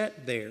were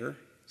set there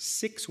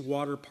 6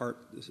 water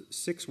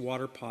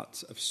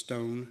pots of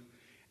stone,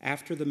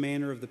 after the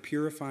manner of the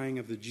purifying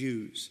of the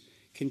Jews,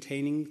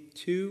 containing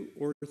 2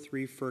 or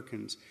 3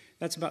 firkins.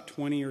 That's about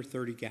 20 or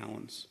 30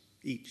 gallons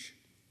each.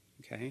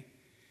 Okay?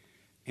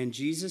 And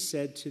Jesus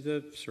said to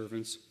the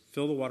servants,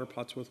 fill the water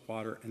pots with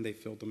water, and they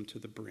filled them to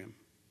the brim.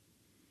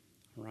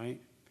 All right?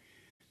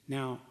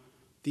 Now,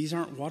 these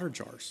aren't water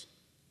jars.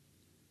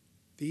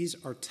 These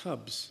are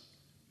tubs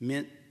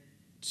meant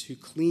to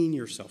clean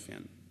yourself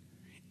in.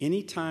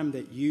 Anytime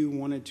that you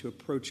wanted to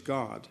approach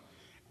God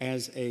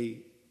as a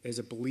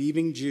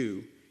believing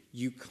Jew,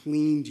 you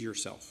cleaned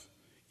yourself.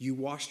 You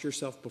washed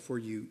yourself before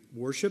you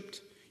worshiped.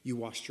 You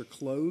washed your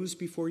clothes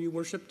before you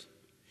worshiped.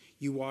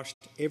 You washed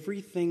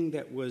everything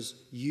that was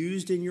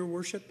used in your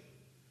worship.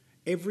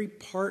 Every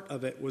part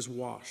of it was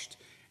washed,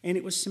 and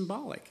it was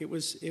symbolic. It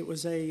was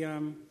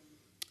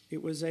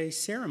a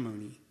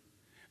ceremony.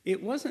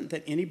 It wasn't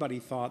that anybody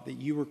thought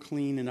that you were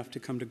clean enough to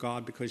come to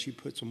God because you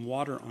put some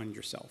water on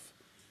yourself.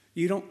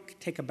 You don't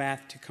take a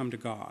bath to come to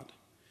God.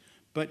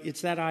 But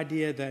it's that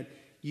idea that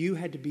you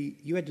had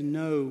to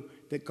know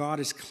that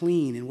God is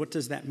clean, and what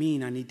does that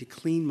mean? I need to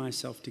clean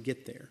myself to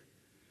get there.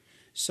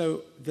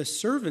 So the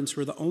servants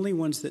were the only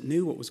ones that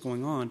knew what was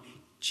going on.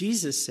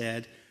 Jesus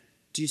said,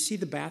 do you see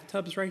the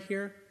bathtubs right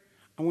here?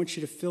 I want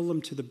you to fill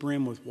them to the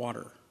brim with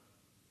water.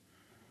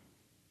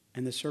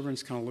 And the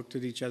servants kind of looked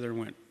at each other and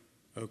went,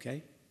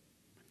 okay.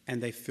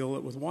 And they fill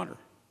it with water.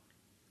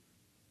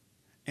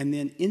 And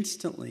then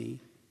instantly,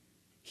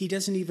 he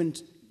doesn't even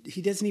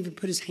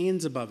put his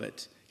hands above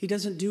it. He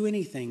doesn't do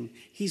anything.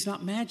 He's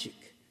not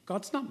magic.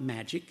 God's not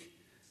magic.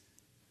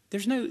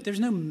 There's no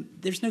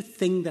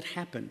thing that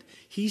happened.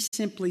 He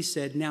simply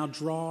said, now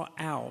draw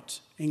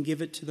out and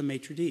give it to the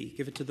maitre d',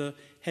 give it to the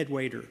head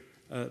waiter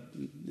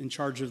in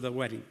charge of the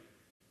wedding.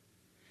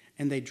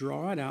 And they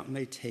draw it out and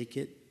they take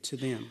it to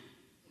them.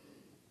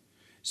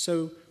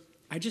 So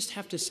I just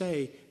have to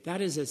say,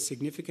 that is as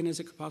significant as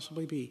it could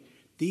possibly be.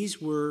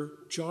 These were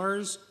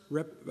jars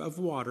of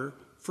water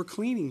for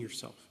cleaning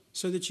yourself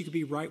so that you could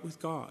be right with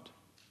God.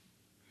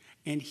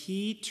 And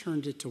he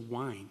turned it to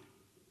wine.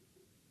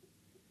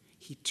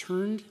 He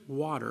turned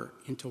water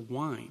into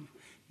wine,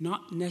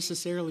 not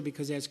necessarily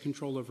because he has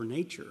control over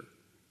nature,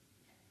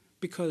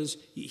 because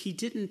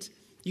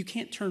you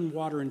can't turn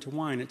water into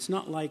wine. It's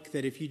not like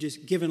that if you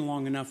just given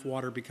long enough,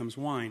 water becomes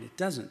wine. It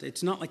doesn't.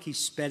 It's not like he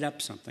sped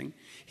up something.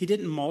 He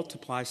didn't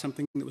multiply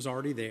something that was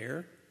already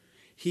there.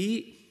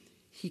 He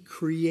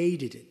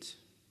created it.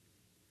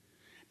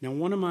 Now,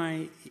 one of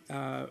my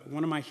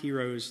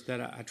heroes that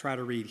I try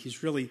to read,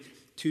 he's really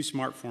too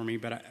smart for me,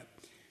 but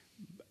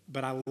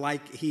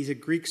he's a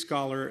Greek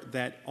scholar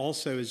that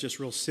also is just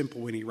real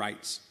simple when he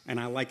writes, and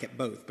I like it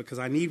both because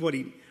I need what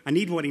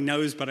he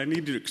knows, but I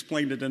need to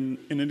explain it in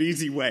an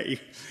easy way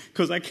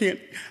because I can't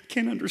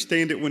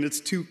understand it when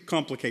it's too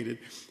complicated.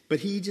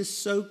 But he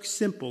just so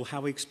simple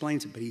how he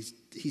explains it, but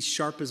he's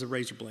sharp as a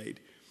razor blade.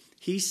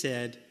 He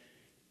said,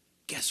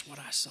 "Guess what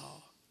I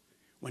saw?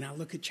 When I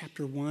look at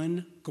chapter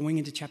 1 going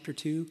into chapter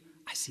 2,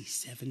 I see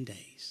 7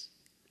 days."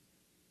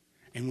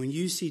 And when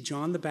you see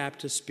John the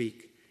Baptist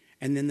speak,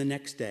 and then the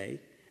next day,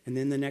 and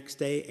then the next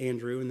day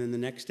Andrew, and then the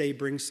next day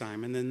bring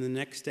Simon, then the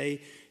next day,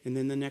 and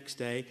then the next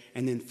day,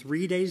 and then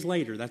 3 days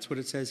later, that's what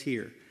it says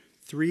here,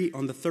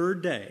 on the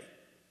third day.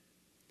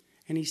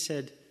 And he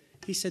said,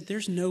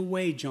 there's no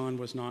way John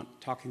was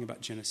not talking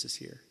about Genesis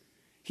here.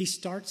 He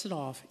starts it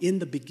off, in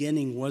the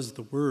beginning was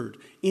the Word.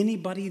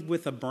 Anybody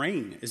with a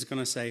brain is going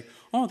to say,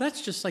 oh,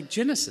 that's just like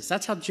Genesis.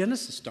 That's how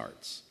Genesis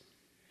starts.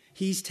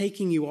 He's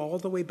taking you all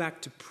the way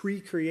back to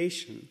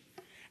pre-creation.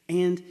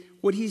 And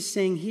what he's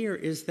saying here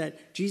is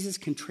that Jesus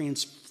can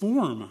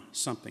transform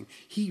something.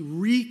 He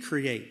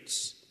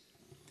recreates.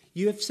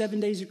 You have 7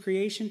 days of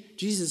creation.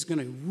 Jesus is going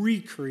to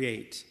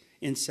recreate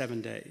in 7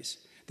 days.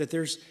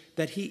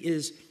 That he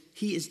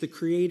is the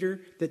creator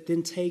that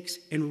then takes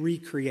and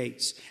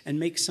recreates and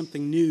makes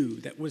something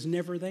new that was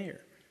never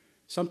there.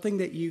 Something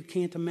that you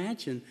can't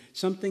imagine.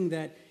 Something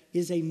that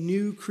is a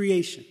new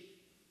creation.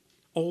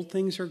 Old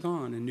things are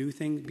gone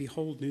and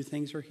behold, new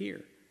things are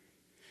here.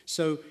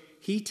 So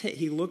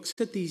he looks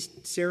at these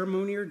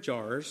ceremonial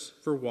jars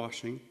for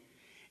washing,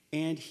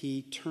 and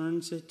he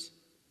turns it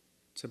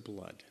to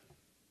blood.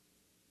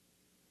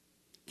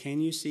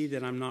 Can you see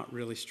that I'm not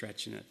really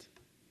stretching it?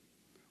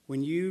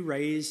 When you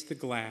raise the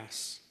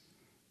glass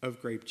of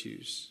grape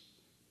juice,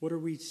 what are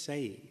we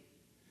saying?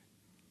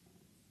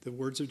 The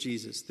words of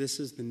Jesus, this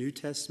is the New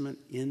Testament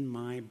in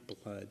my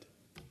blood.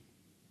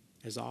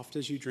 As oft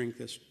as you drink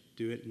this,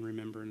 do it in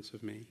remembrance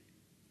of me.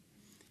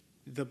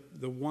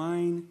 The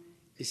wine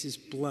is his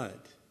blood.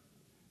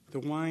 The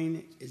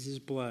wine is his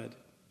blood.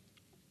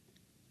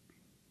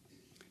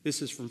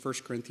 This is from 1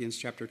 Corinthians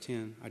chapter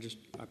 10.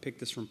 I picked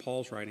this from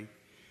Paul's writing.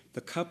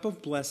 The cup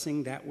of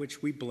blessing, that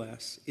which we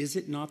bless, is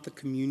it not the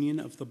communion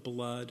of the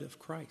blood of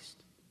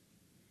Christ?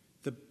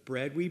 The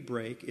bread we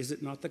break, is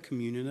it not the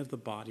communion of the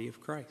body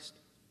of Christ?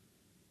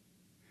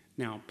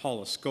 Now,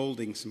 Paul is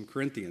scolding some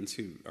Corinthians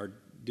who are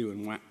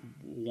doing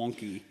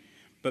wonky,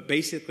 but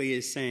basically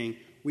is saying,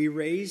 we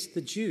raise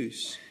the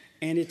juice,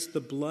 and it's the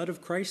blood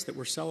of Christ that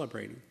we're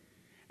celebrating.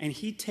 And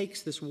he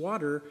takes this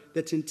water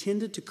that's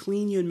intended to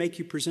clean you and make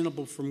you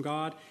presentable from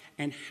God,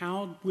 and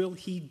how will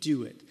he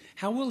do it?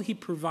 How will he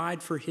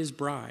provide for his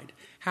bride?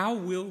 How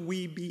will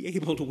we be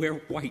able to wear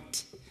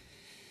white?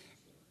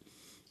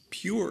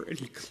 Pure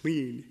and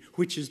clean,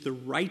 which is the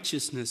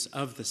righteousness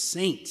of the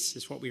saints,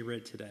 is what we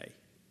read today.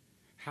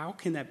 How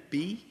can that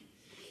be?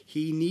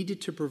 He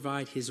needed to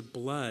provide his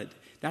blood.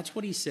 That's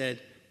what he said.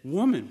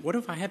 Woman, what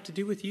if I have to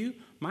do with you?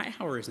 My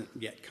hour isn't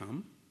yet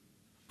come.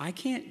 I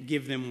can't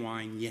give them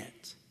wine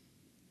yet.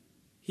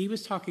 He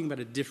was talking about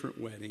a different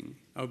wedding,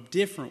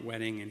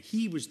 and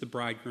he was the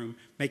bridegroom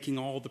making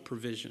all the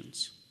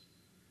provisions.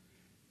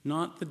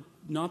 Not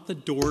the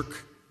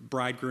dork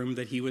bridegroom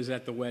that he was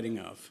at the wedding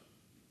of.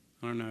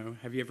 I don't know.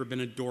 Have you ever been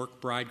a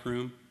dork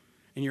bridegroom?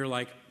 And you're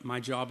like, my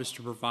job is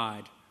to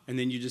provide. And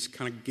then you just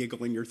kind of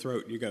giggle in your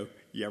throat and you go,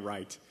 yeah,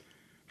 right.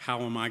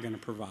 How am I going to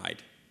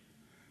provide?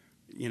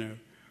 You know,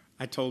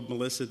 I told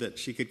Melissa that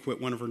she could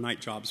quit one of her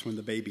night jobs when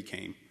the baby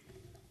came.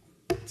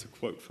 It's a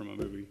quote from a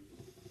movie.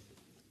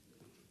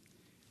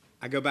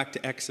 I go back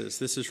to Exodus.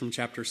 This is from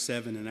chapter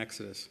 7 in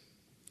Exodus.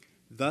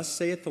 Thus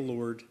saith the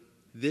Lord,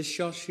 this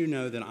shall you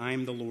know that I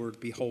am the Lord.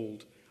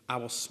 Behold, I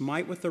will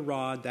smite with the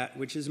rod that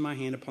which is in my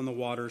hand upon the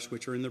waters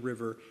which are in the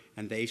river,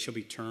 and they shall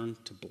be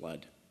turned to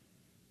blood.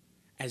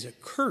 As a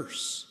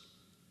curse,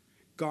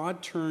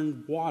 God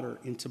turned water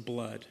into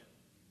blood.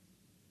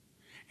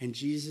 And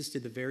Jesus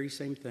did the very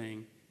same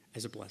thing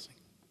as a blessing.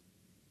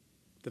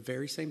 The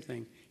very same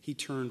thing. He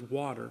turned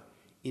water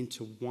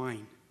into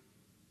wine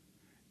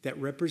that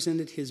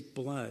represented his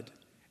blood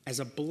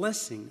as a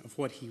blessing of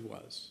what he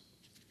was.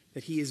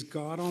 That he is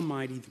God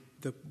Almighty,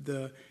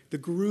 the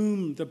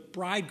groom, the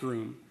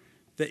bridegroom,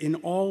 that in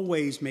all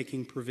ways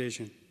making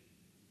provision.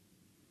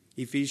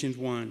 Ephesians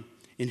 1,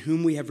 in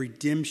whom we have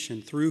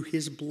redemption through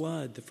his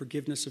blood, the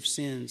forgiveness of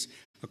sins,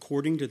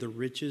 according to the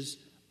riches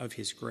of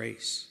his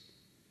grace.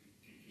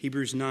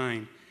 Hebrews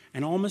 9,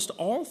 and almost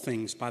all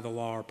things by the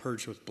law are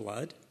purged with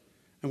blood,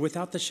 and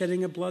without the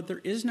shedding of blood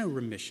there is no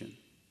remission.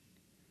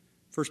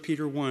 1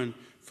 Peter 1,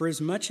 for as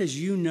much as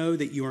you know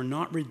that you are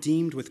not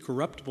redeemed with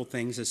corruptible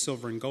things as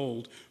silver and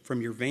gold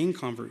from your vain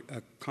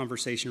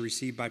conversation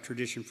received by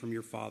tradition from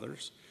your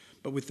fathers,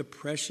 but with the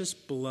precious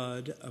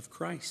blood of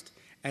Christ,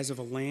 as of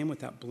a lamb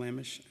without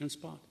blemish and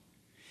spot.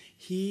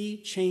 He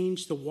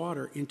changed the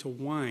water into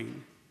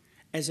wine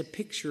as a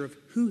picture of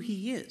who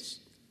he is.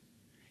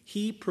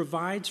 He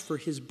provides for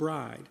his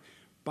bride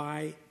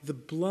by the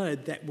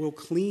blood that will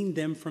clean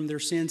them from their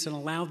sins and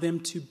allow them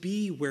to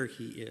be where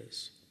he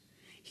is.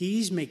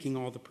 He's making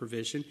all the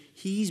provision.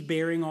 He's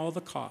bearing all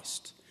the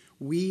cost.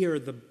 We are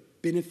the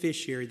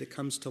beneficiary that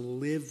comes to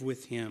live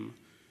with him.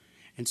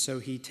 And so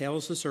he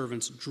tells the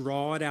servants,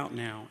 draw it out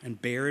now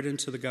and bear it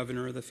unto the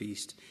governor of the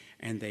feast.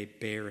 And they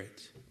bear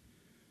it.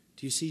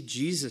 Do you see?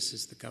 Jesus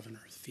is the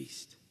governor of the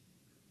feast.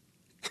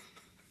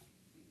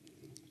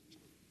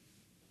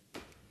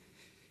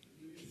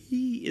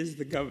 He is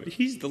the governor.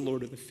 He's the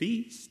Lord of the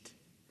feast.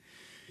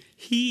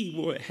 He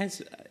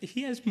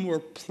has more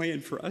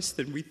planned for us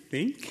than we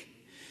think.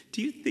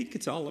 Do you think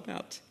it's all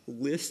about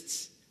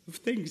lists of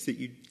things that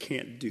you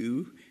can't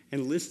do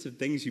and lists of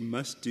things you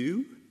must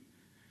do?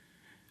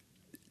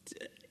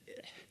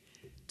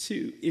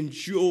 To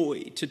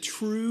enjoy, to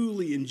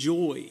truly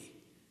enjoy,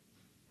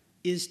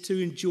 is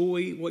to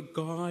enjoy what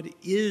God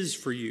is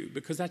for you,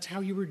 because that's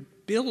how you were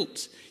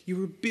built. You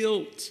were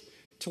built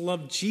to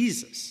love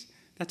Jesus.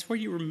 That's where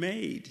you were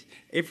made.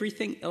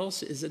 Everything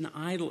else is an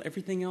idol.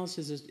 Everything else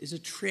is a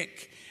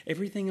trick.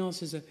 Everything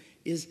else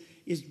is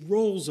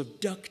rolls of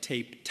duct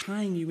tape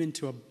tying you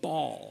into a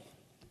ball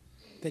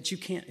that you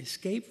can't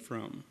escape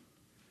from.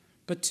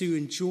 But to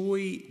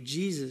enjoy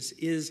Jesus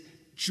is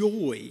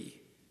joy.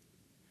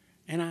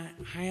 And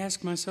I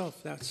ask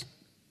myself, that's,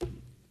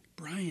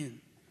 Brian,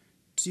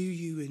 do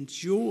you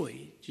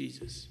enjoy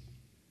Jesus?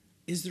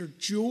 Is there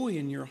joy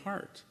in your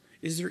heart?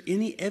 Is there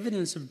any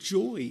evidence of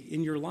joy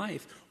in your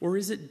life? Or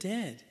is it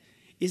dead?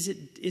 Is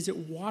it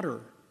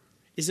water?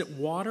 Is it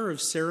water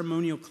of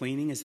ceremonial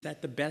cleaning? Is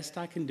that the best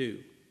I can do?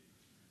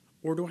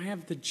 Or do I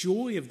have the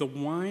joy of the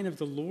wine of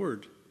the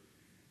Lord?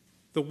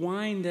 The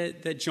wine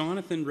that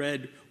Jonathan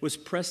read was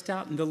pressed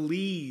out in the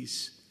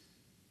lees,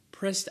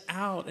 pressed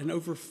out and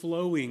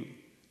overflowing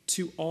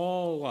to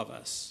all of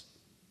us.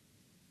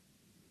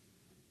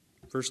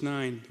 Verse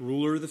 9, the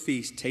ruler of the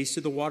feast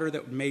tasted the water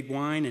that made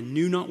wine and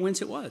knew not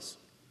whence it was.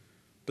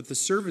 But the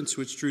servants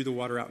which drew the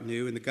water out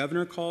knew, and the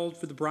governor called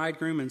for the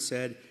bridegroom and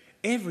said,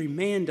 every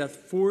man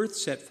doth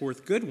set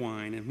forth good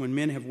wine, and when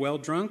men have well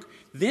drunk,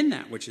 then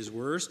that which is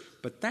worse,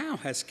 but thou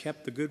hast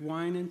kept the good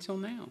wine until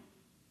now.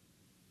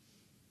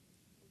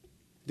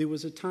 There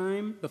was a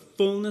time, the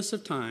fullness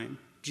of time,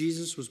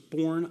 Jesus was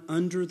born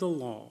under the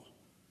law,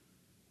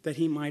 that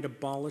he might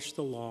abolish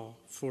the law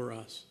for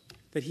us,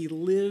 that he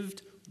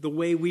lived the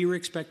way we were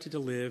expected to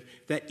live,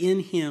 that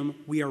in him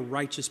we are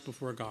righteous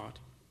before God.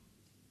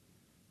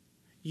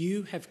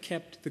 You have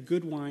kept the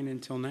good wine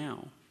until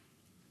now.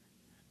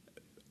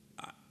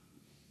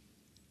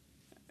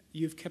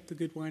 You've kept the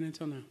good wine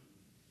until now.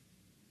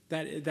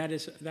 That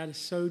is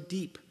so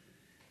deep.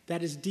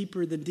 That is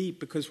deeper than deep,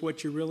 because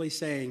what you're really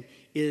saying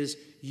is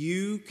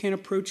you can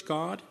approach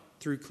God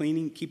through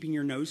keeping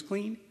your nose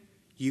clean.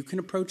 You can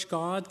approach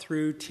God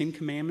through 10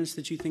 commandments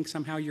that you think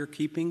somehow you're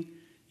keeping.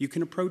 You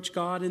can approach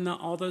God in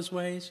all those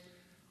ways.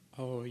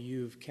 Oh,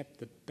 you've kept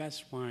the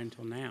best wine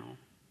till now,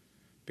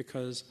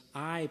 because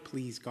I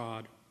please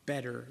God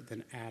better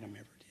than Adam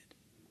ever did.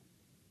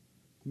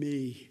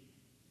 Me.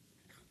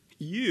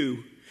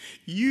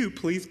 You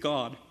please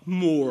God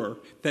more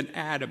than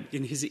Adam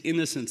in his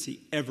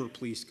innocency ever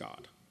pleased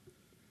God.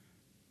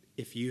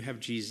 If you have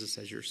Jesus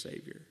as your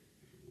Savior,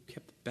 you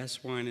kept the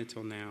best wine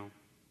until now.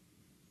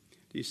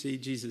 Do you see?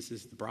 Jesus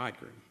is the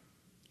bridegroom.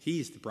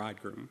 He's the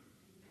bridegroom.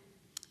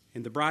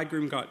 And the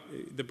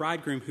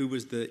bridegroom who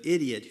was the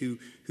idiot,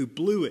 who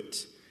blew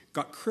it,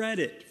 got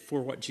credit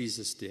for what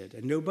Jesus did,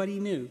 and nobody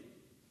knew.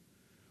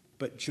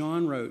 But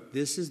John wrote,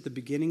 this is the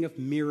beginning of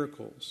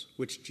miracles,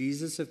 which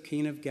Jesus of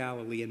Cana of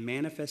Galilee and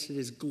manifested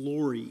his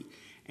glory,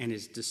 and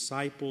his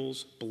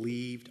disciples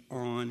believed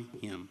on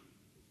him.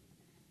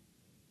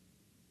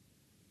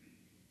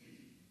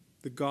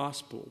 The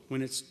gospel,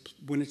 when it's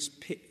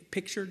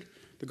pictured,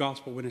 the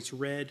gospel when it's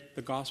read,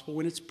 the gospel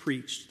when it's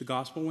preached, the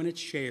gospel when it's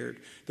shared,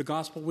 the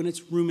gospel when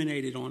it's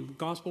ruminated on, the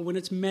gospel when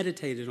it's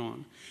meditated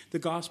on, the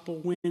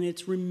gospel when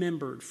it's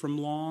remembered from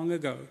long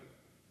ago,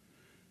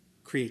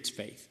 creates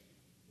faith.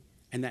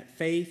 And that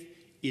faith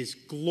is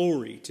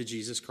glory to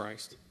Jesus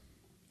Christ.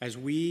 As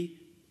we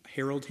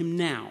herald him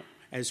now,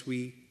 as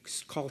we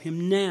call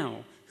him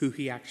now who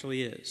he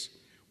actually is,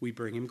 we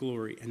bring him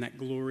glory, and that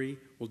glory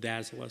will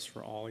dazzle us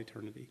for all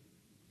eternity.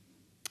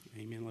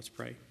 Amen. Let's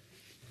pray.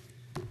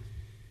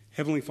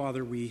 Heavenly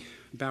Father, we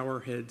bow our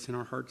heads and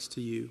our hearts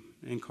to you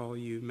and call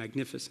you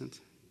magnificent,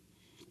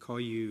 call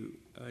you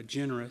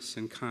generous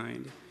and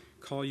kind,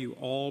 call you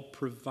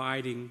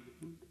all-providing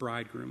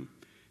bridegroom,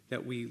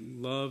 that we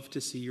love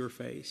to see your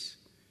face,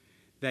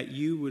 that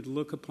you would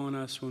look upon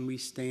us when we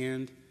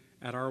stand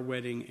at our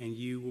wedding and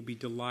you will be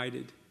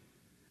delighted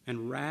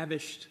and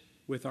ravished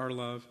with our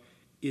love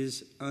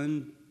is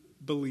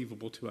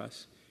unbelievable to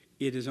us.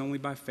 It is only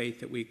by faith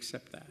that we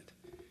accept that.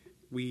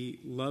 We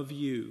love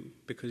you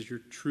because you're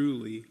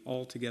truly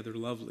altogether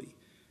lovely.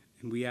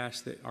 And we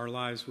ask that our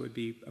lives would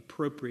be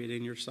appropriate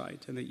in your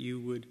sight and that you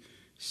would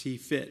see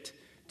fit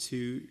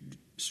to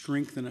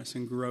strengthen us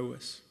and grow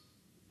us.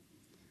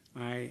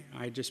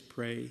 I just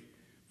pray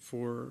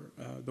for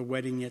the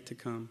wedding yet to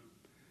come,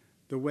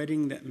 the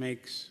wedding that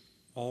makes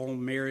all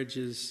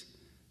marriages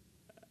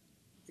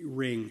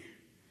ring.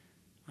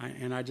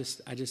 I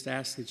just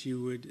ask that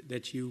you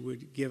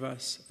would give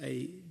us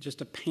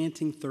just a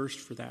panting thirst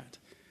for that,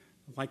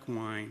 like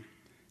wine,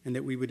 and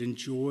that we would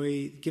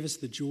give us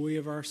the joy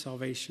of our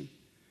salvation,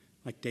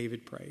 like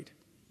David prayed.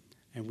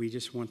 And we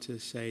just want to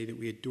say that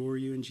we adore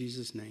you in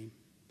Jesus' name.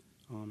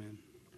 Amen.